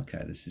to go,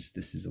 okay, this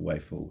is a way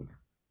forward.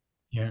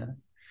 Yeah.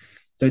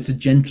 So it's a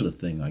gentler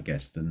thing, I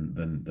guess, than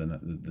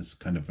this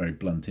kind of very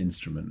blunt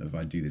instrument of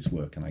I do this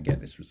work and I get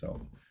this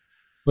result.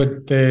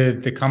 But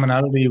the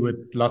commonality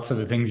with lots of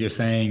the things you're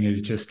saying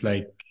is just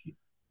like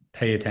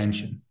pay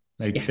attention.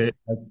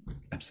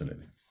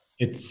 Absolutely.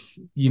 It's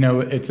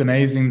it's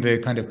amazing the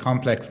kind of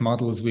complex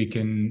models we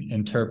can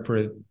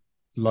interpret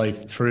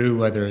life through,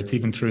 whether it's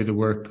even through the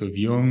work of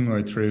Jung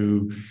or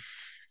through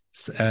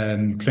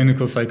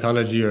clinical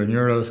psychology or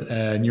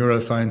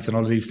neuroscience and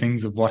all of these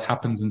things of what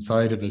happens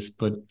inside of us.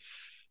 But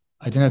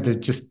I don't know,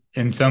 that just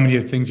in so many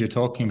of the things you're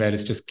talking about,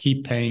 it's just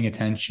keep paying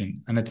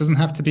attention. And it doesn't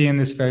have to be in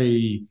this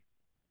very,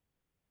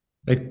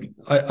 like,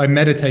 I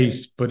meditate,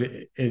 but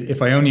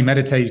if I only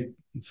meditate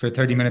for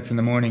 30 minutes in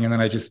the morning and then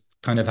I just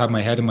kind of have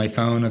my head in my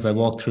phone as I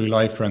walk through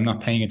life, or I'm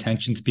not paying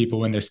attention to people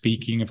when they're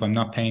speaking, if I'm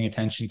not paying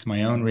attention to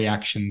my own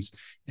reactions,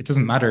 it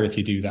doesn't matter if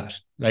you do that.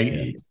 Like,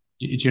 do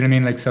you know what I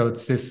mean? Like, so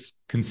it's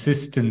this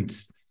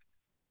consistent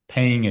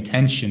paying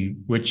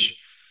attention, which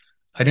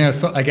I don't know.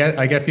 So I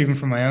guess even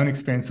from my own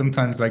experience,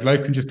 sometimes like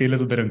life can just be a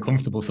little bit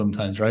uncomfortable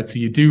sometimes, right? So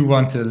you do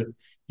want to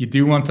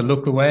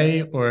look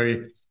away,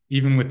 or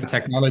even with the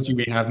technology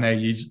we have now,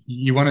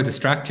 you want to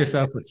distract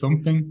yourself with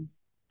something,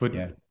 but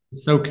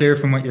it's so clear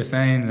from what you're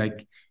saying.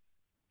 Like,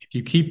 if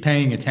you keep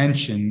paying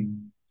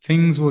attention,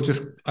 things will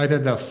just either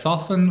they'll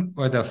soften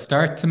or they'll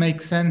start to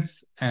make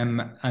sense.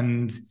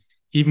 And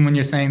even when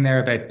you're saying there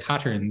about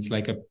patterns,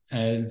 like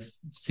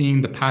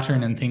seeing the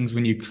pattern and things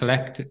when you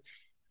collect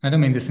I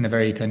don't mean this in a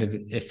very kind of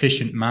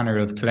efficient manner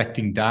of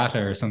collecting data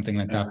or something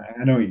like that.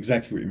 I know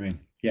exactly what you mean.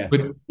 Yeah.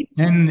 But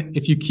then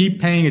if you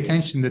keep paying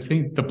attention,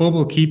 the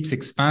bubble keeps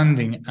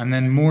expanding and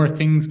then more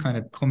things kind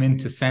of come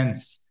into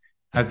sense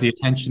Yeah. as the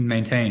attention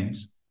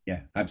maintains.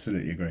 Yeah,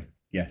 absolutely agree.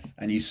 Yes,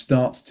 and you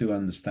start to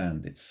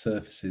understand it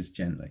surfaces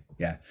gently.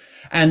 Yeah,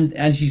 and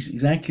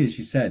exactly as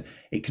you said,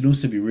 it can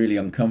also be really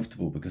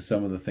uncomfortable because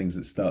some of the things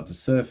that start to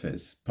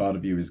surface, part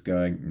of you is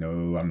going,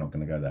 "No, I'm not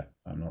going to go there.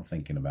 I'm not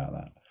thinking about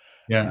that."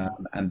 Yeah.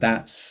 And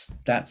that's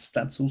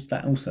also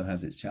that also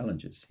has its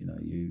challenges. You know,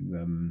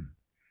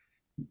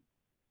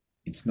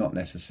 it's not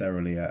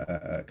necessarily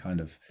a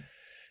kind of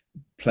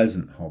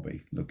pleasant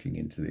hobby looking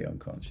into the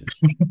unconscious.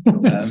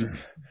 Um,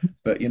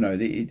 but you know,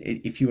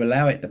 if you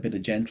allow it a bit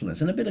of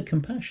gentleness and a bit of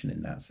compassion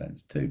in that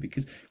sense too,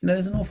 because you know,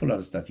 there's an awful lot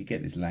of stuff. You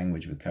get this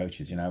language with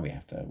coaches. You know, we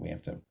have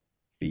to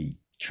be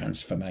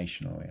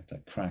transformational. We have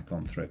to crack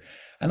on through,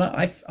 and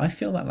I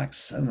feel that lacks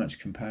so much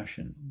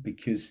compassion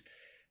because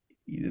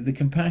the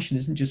compassion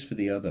isn't just for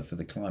the other, for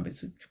the client,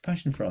 it's a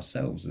compassion for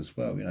ourselves as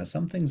well. You know,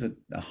 some things are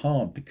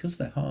hard because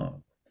they're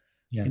hard.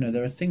 Yeah. You know,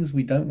 there are things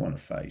we don't want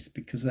to face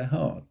because they're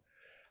hard,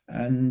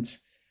 and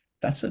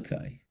that's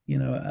okay. You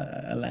know,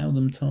 allow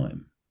them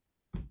time.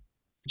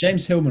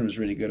 James Hillman was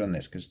really good on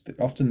this because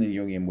often in the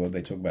Jungian world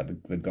they talk about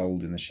the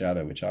gold in the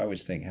shadow, which I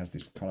always think has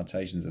these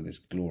connotations of this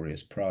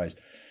glorious prize.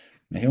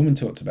 And Hillman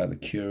talked about the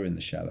cure in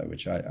the shadow,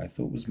 which I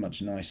thought was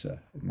much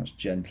nicer, much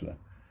gentler.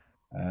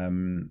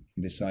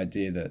 This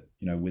idea that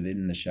you know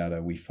within the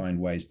shadow we find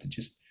ways to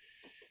just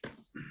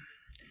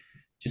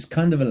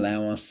kind of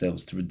allow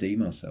ourselves to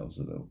redeem ourselves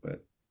a little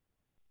bit.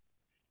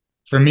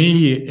 For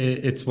me,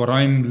 it's what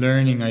I'm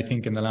learning, I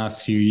think, in the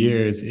last few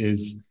years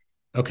is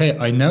okay,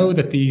 I know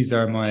that these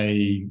are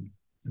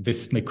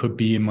this could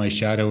be in my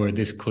shadow, or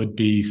this could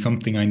be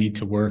something I need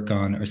to work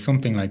on, or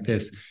something like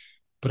this,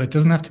 but it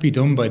doesn't have to be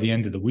done by the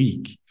end of the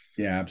week.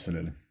 Yeah,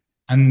 absolutely.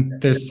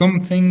 And there's some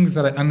things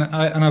that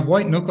I've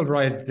white knuckled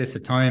right this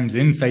at times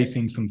in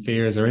facing some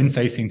fears or in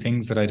facing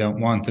things that I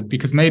don't want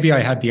because maybe I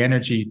had the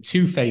energy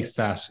to face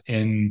that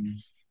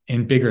in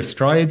bigger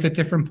strides at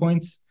different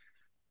points.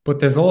 But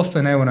there's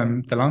also now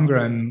when the longer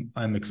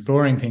I'm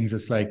exploring things,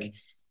 it's like,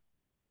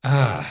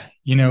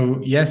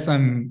 yes,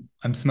 I'm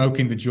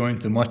smoking the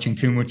joint and watching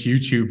too much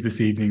YouTube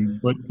this evening,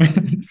 but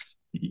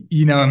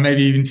and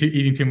maybe even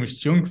eating too much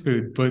junk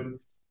food. But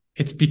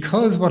it's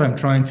because what I'm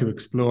trying to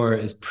explore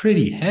is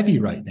pretty heavy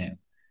right now.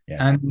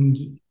 Yeah. And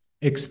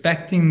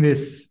expecting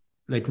this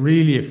like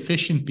really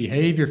efficient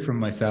behavior from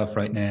myself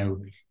right now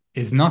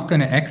is not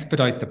going to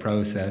expedite the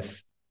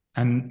process.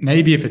 And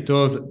maybe if it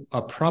does,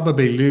 I'll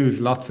probably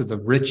lose lots of the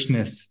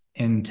richness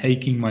in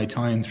taking my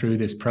time through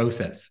this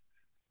process.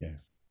 Yeah.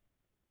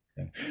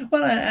 Yeah.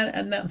 Well,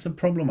 and that's a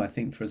problem I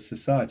think for a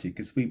society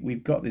because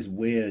we've got this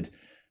weird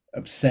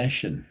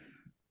obsession,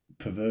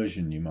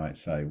 perversion, you might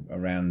say,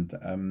 around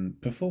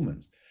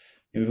performance.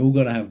 We've all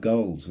got to have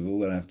goals. We've all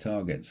got to have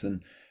targets,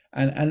 and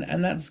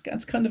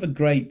that's kind of a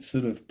great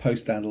sort of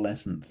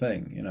post-adolescent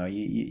thing. You know,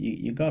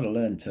 you got to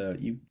learn to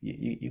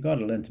you got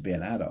to learn to be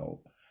an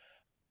adult,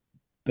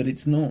 but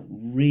it's not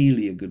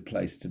really a good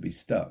place to be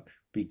stuck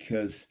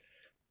because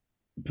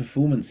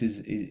performance is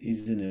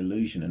an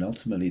illusion and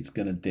ultimately it's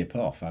going to dip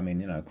off. I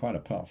mean, you know, quite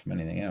apart from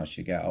anything else,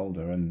 you get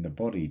older and the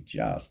body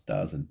just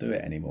doesn't do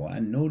it anymore,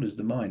 and nor does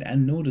the mind,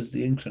 and nor does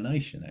the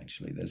inclination.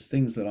 Actually, there's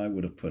things that I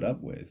would have put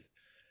up with,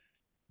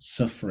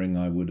 suffering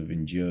I would have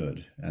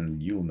endured,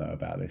 and you'll know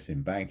about this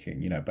in banking,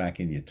 you know,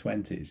 back in your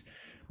 20s,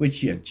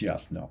 which you're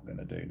just not going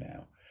to do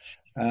now,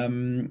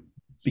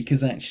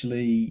 because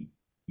actually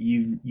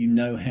you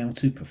know how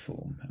to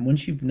perform, and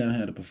once you know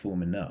how to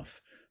perform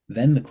enough,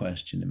 then the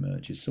question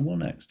emerges, so what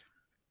next?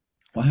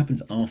 What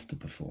happens after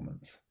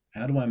performance?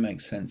 How do I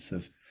make sense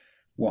of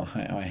what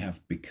I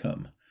have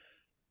become?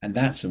 And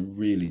that's a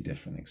really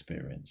different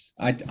experience.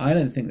 I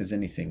don't think there's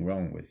anything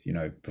wrong with, you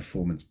know,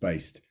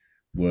 performance-based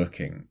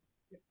working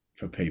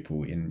for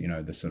people in, you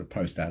know, the sort of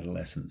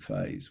post-adolescent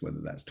phase,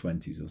 whether that's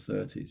 20s or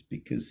 30s,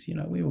 because, you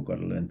know, we all got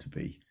to learn to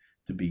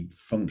be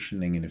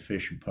functioning in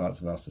efficient parts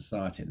of our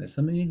society. And there's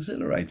something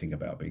exhilarating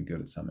about being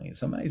good at something.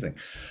 It's amazing.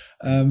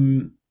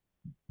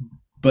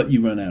 But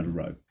you run out of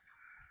rope.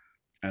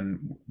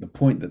 And the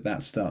point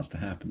that starts to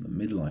happen, the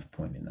midlife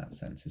point in that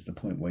sense, is the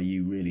point where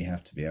you really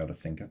have to be able to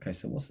think, okay,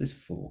 so what's this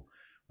for?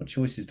 What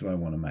choices do I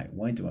want to make?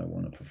 Why do I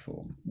want to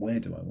perform? Where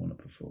do I want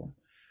to perform?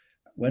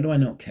 Where do I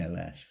not care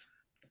less?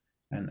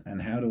 And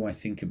how do I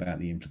think about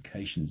the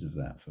implications of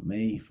that for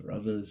me, for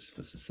others,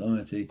 for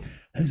society?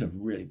 Those are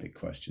really big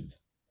questions.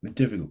 They're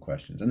difficult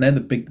questions. And they're the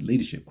big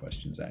leadership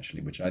questions,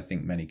 actually, which I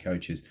think many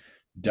coaches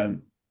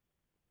don't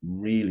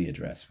really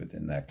address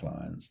within their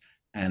clients,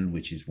 and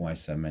which is why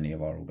so many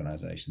of our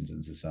organizations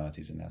and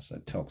societies are now so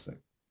toxic,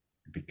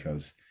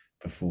 because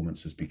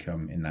performance has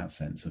become, in that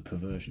sense, a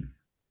perversion.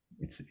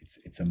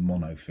 It's a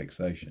mono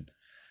fixation.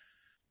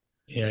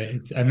 Yeah,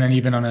 and then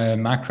even on a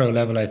macro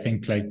level, I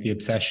think like the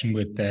obsession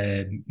with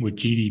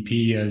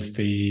GDP as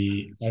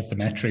the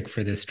metric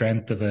for the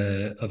strength of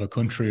a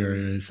country or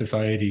a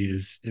society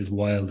is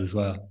wild as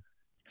well.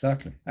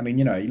 exactly. I mean,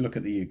 you look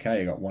at the UK,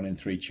 you got 1 in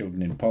 3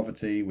 children in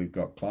poverty. We've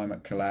got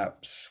climate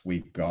collapse.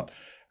 We've got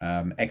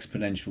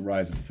exponential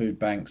rise of food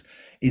banks.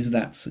 Is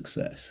that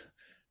success?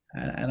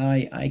 And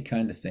I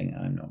kind of think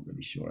I'm not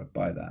really sure I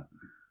buy that.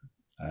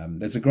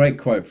 There's a great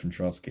quote from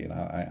Trotsky, and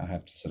I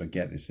have to sort of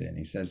get this in.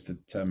 He says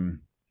that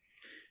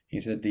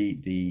he said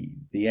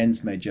the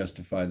ends may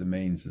justify the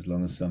means as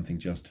long as something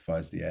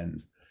justifies the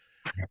ends.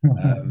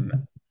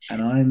 Um, and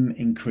I'm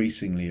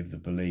increasingly of the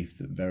belief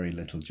that very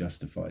little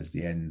justifies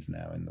the ends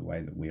now in the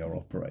way that we are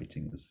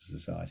operating as a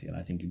society. And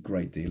I think a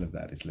great deal of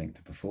that is linked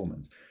to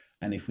performance.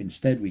 And if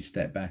instead we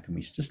step back and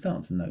we just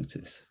start to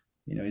notice,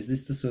 is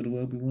this the sort of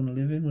world we want to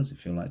live in? What does it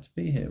feel like to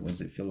be here? What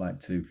does it feel like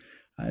to,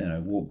 I don't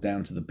know, walk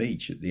down to the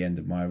beach at the end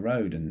of my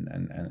road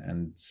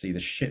and see the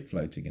shit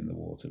floating in the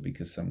water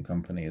because some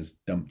company has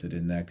dumped it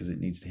in there because it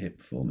needs to hit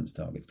performance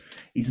targets?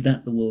 Is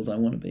that the world I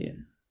want to be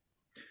in?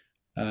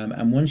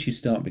 And once you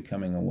start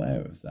becoming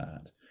aware of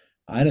that,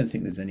 I don't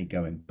think there's any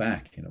going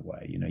back in a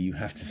way. You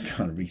have to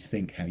start to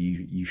rethink how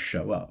you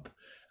show up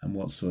and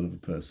what sort of a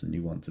person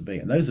you want to be.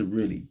 And those are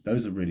really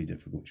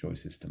difficult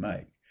choices to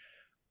make.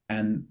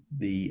 And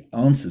the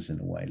answers in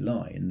a way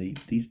lie in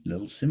these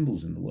little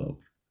symbols in the world.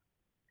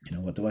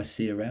 What do I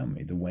see around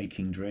me? The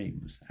waking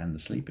dreams and the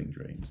sleeping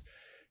dreams.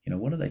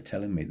 What are they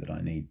telling me that I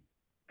need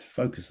to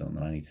focus on,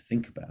 that I need to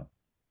think about?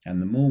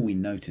 And the more we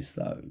notice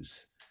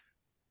those,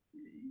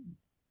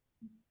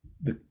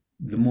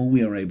 the more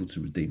we are able to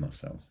redeem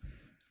ourselves.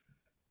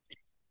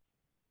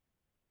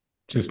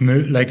 Just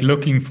move, like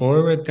looking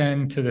forward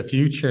then to the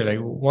future, like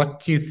what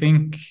do you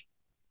think?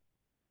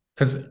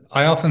 Because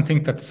I often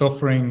think that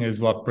suffering is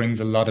what brings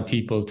a lot of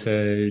people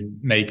to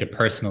make a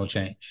personal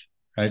change,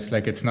 right?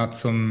 Like it's not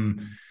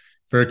some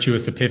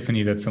virtuous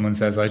epiphany that someone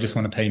says, I just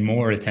want to pay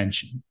more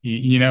attention.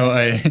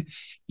 I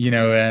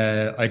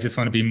just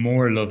want to be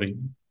more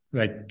loving.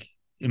 Like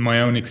in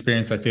my own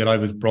experience, I feel I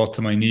was brought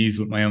to my knees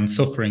with my own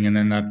suffering, and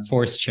then that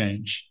forced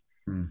change.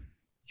 On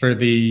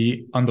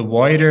the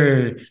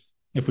wider,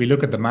 if we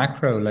look at the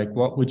macro, like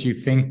what would you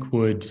think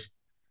would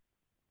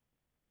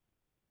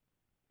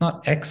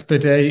not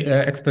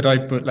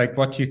expedite, but like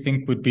what do you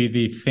think would be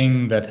the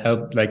thing that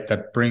helped, like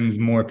that brings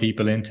more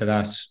people into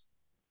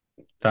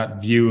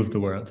that view of the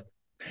world?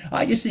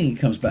 I just think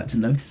it comes back to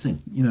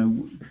noticing.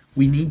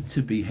 We need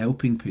to be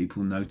helping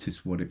people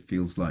notice what it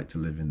feels like to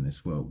live in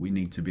this world. We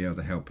need to be able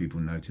to help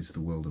people notice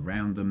the world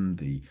around them,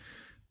 the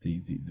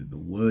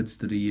words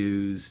that are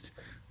used,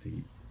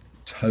 the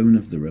tone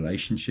of the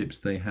relationships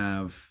they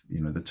have,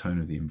 the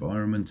tone of the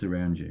environment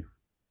around you.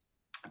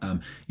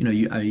 I've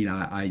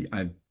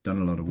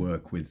done a lot of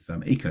work with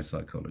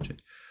eco-psychology,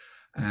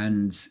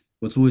 and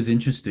what's always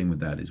interesting with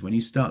that is when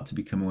you start to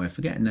become aware,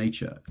 forget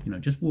nature,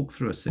 just walk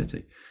through a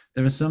city.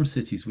 There are some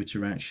cities which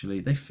are actually,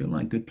 they feel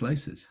like good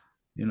places.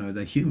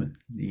 They're human.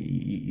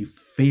 You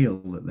feel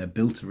that they're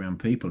built around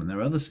people. And there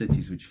are other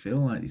cities which feel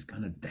like these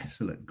kind of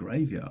desolate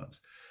graveyards.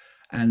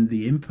 And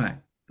the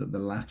impact that the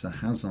latter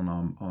has on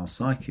our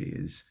psyche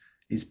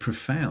is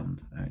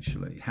profound,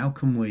 actually. How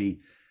can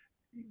we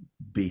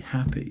be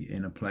happy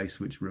in a place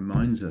which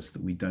reminds us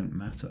that we don't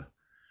matter?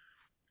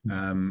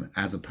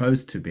 As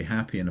opposed to be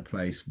happy in a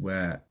place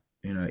where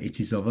it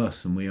is of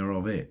us and we are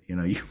of it.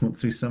 You walk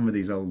through some of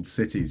these old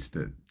cities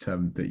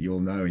that you'll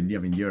know in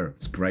Europe.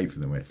 It's great for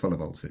them. We're full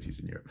of old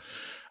cities in Europe,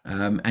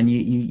 and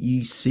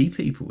you see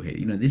people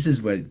here. This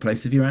is where the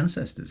place of your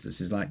ancestors. This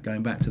is like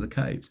going back to the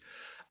caves.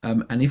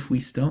 And if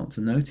we start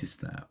to notice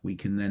that, we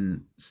can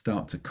then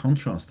start to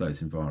contrast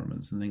those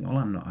environments and think, oh,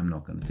 I'm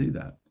not going to do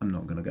that. I'm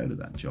not going to go to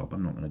that job.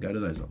 I'm not going to go to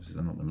those offices.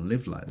 I'm not going to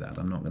live like that.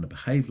 I'm not going to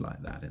behave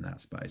like that in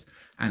that space.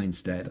 And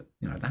instead,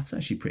 that's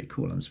actually pretty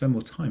cool. I'm going to spend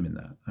more time in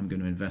that. I'm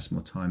going to invest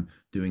more time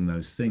doing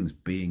those things,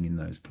 being in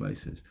those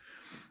places.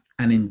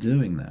 And in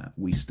doing that,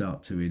 we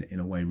start to, in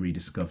a way,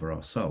 rediscover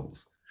our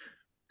souls.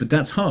 But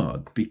that's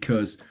hard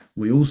because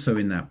we also,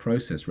 in that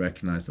process,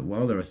 recognize that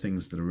while there are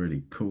things that are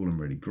really cool and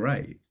really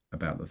great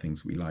about the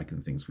things we like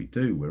and things we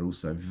do, we're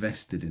also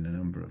vested in a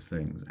number of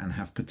things and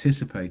have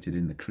participated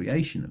in the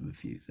creation of a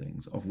few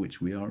things of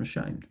which we are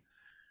ashamed.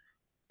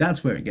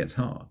 That's where it gets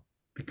hard,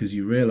 because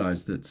you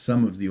realize that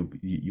some of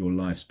your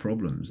life's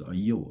problems are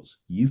yours.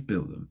 You've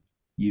built them,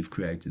 you've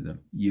created them,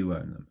 you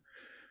own them.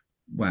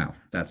 Wow,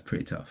 that's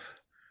pretty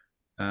tough.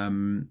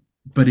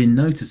 But in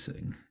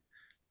noticing,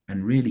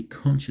 and really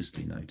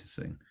consciously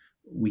noticing,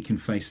 we can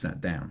face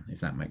that down, if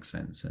that makes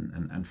sense,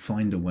 and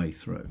find a way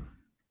through.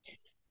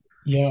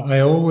 Yeah, I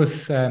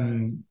always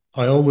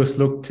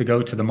look to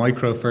go to the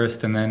micro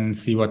first and then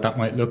see what that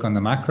might look on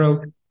the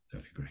macro.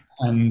 Totally agree.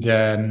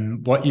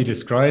 And what you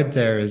described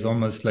there is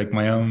almost like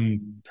my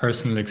own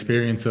personal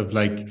experience of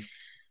like,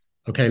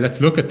 okay,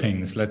 let's look at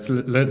things. Let's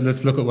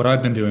look at what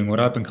I've been doing, what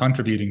I've been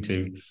contributing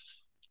to.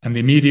 And the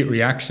immediate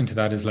reaction to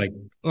that is like,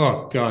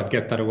 oh God,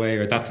 get that away,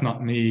 or that's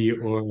not me,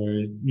 or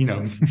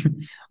no,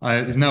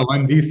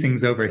 I'm these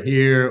things over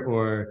here,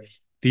 or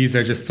these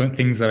are just some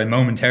things that I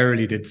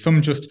momentarily did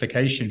some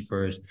justification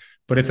for it.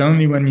 But it's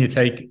only when you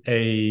take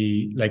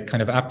a like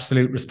kind of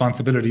absolute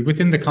responsibility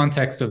within the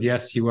context of,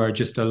 yes, you are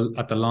just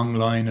at the long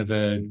line of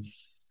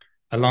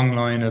a long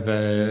line of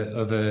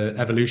a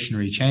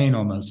evolutionary chain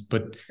almost,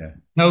 but Yeah.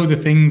 know the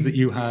things that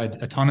you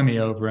had autonomy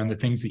over and the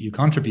things that you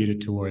contributed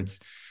towards.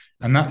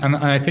 And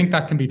I think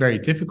that can be very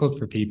difficult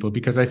for people,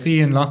 because I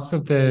see in lots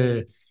of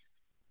the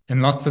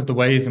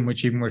ways in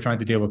which even we're trying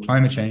to deal with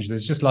climate change,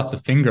 there's just lots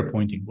of finger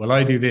pointing. Well,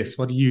 I do this.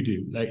 What do you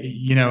do? Like,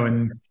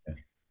 and Yeah.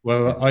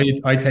 well,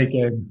 I take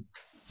a.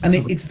 And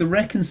it's the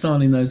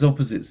reconciling those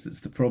opposites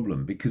that's the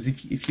problem. Because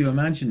if you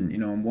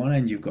imagine, on one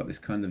end you've got this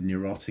kind of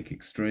neurotic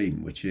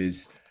extreme, which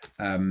is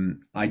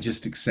I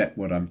just accept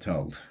what I'm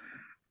told.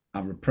 I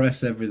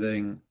repress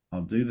everything.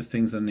 I'll do the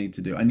things I need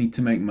to do. I need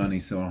to make money,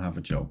 so I'll have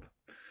a job.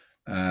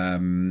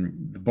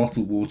 The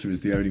bottled water is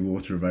the only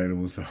water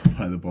available, so I'll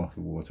buy the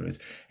bottled water.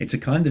 It's a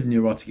kind of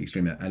neurotic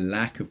extreme, a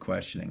lack of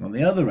questioning. On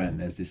the other end,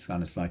 there's this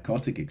kind of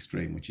psychotic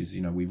extreme, which is,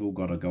 we've all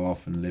got to go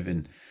off and live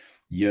in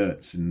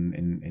yurts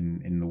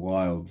in the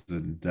wilds,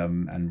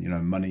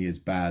 and money is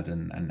bad,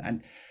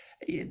 and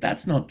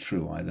that's not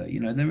true either.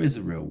 There is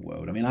a real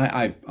world. I mean,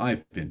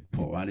 I've been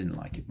poor. I didn't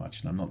like it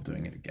much, and I'm not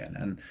doing it again.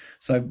 And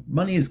so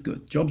money is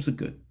good, jobs are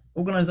good,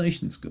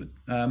 organization's good,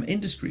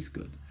 industry's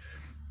good.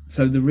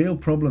 So the real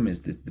problem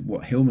is that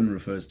what Hillman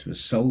refers to as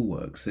soul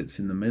work sits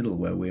in the middle,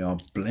 where we are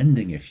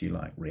blending, if you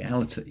like,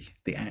 reality,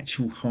 the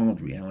actual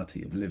hard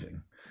reality of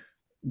living,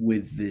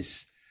 with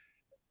this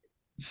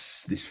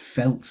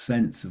felt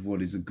sense of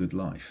what is a good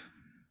life.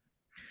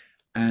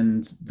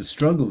 And the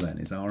struggle then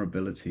is our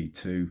ability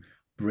to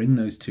bring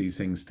those two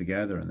things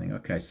together and think,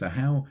 okay, so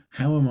how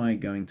am I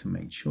going to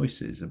make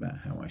choices about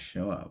how I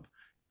show up,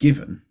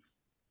 given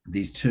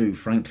these two,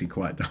 frankly,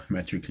 quite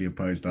diametrically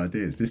opposed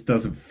ideas? This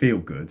doesn't feel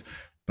good,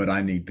 but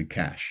I need the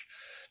cash.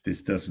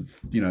 This doesn't,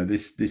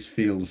 this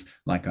feels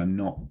like I'm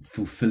not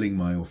fulfilling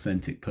my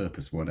authentic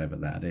purpose, whatever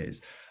that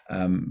is.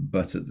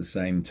 But at the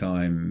same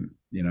time,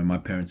 my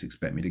parents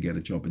expect me to get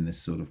a job in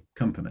this sort of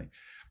company.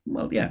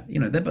 Well, yeah,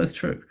 they're both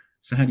true.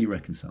 So how do you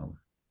reconcile them?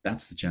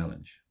 That's the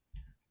challenge.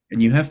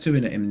 And you have to,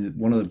 in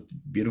one of the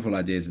beautiful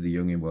ideas of the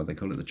Jungian world, they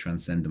call it the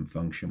transcendent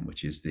function,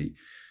 which is the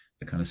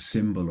kind of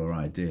symbol or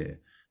idea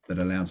that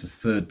allows a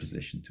third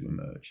position to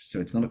emerge. So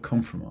it's not a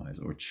compromise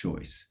or a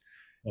choice.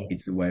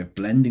 It's a way of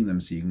blending them,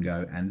 so you can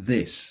go, and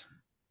this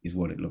is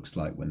what it looks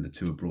like when the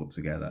two are brought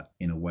together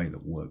in a way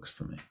that works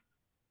for me.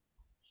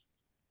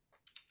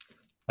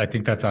 I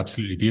think that's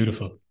absolutely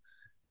beautiful.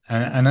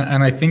 And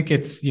I think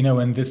it's,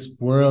 in this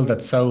world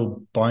that's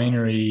so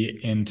binary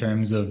in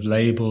terms of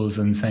labels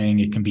and saying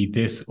it can be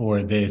this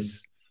or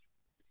this,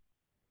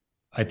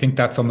 I think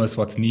that's almost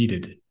what's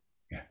needed.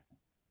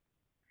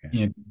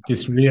 Yeah.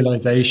 This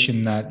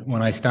realization that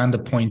when I stand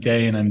at point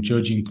A and I'm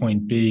judging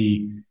point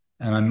B,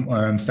 or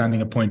I'm standing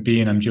at point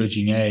B and I'm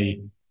judging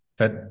A,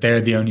 that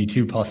they're the only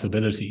two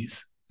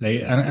possibilities.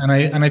 And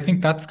I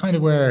think that's kind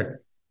of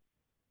where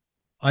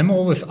I'm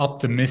always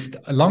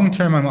optimistic. Long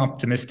term, I'm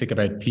optimistic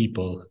about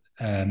people.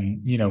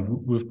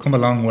 We've come a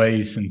long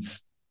way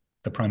since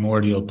the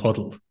primordial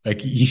puddle.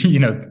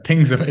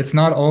 Things. It's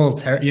not all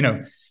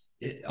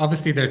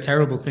obviously there are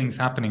terrible things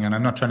happening, and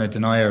I'm not trying to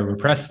deny or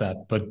repress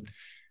that. But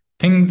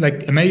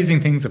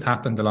amazing things have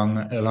happened along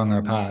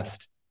our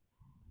past.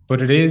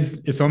 But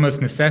it's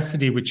almost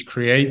necessity which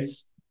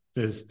creates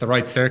the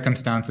right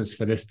circumstances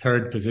for this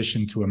third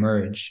position to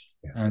emerge.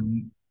 Yeah.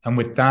 And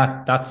with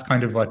that, that's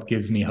kind of what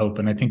gives me hope.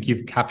 And I think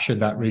you've captured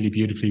that really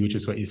beautifully, which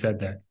is what you said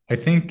there. I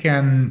think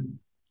I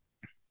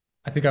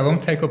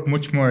won't take up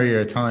much more of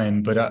your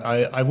time, but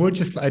I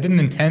didn't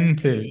intend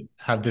to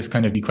have this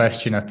kind of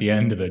question at the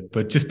end of it,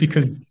 but just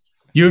because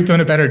you've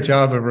done a better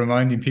job of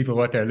reminding people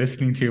what they're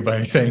listening to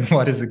by saying,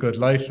 what is a good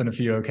life on a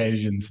few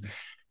occasions.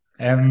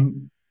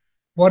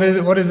 What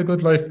is a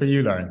good life for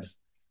you, Laurence?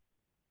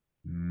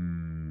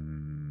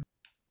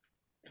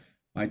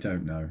 I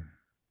don't know.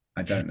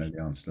 I don't know the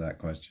answer to that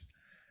question.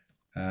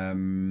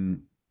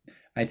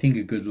 I think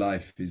a good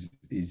life is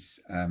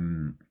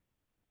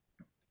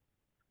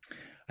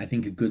I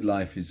think a good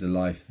life is a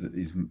life that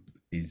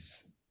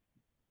is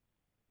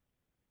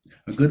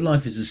a good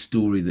life is a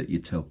story that you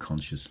tell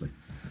consciously.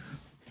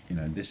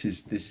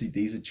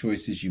 These are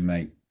choices you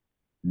make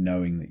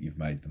knowing that you've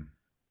made them.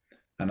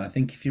 And I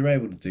think if you're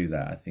able to do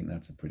that, I think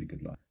that's a pretty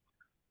good life.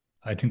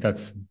 I think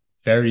that's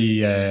very,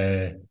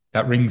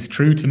 that rings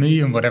true to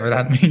me, and whatever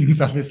that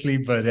means, obviously.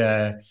 But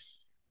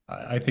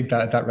I think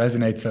that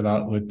resonates a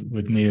lot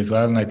with me as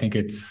well. And I think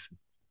there's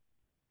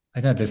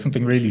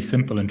something really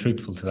simple and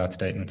truthful to that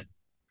statement.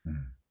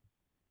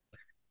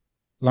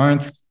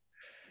 Laurence,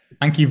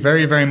 thank you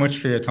very, very much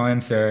for your time,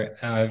 sir.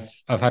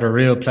 I've had a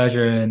real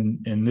pleasure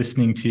in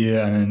listening to you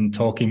and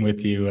talking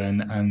with you,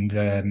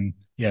 and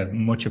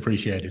much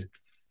appreciated.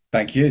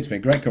 Thank you. It's been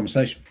a great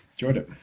conversation. Enjoyed it.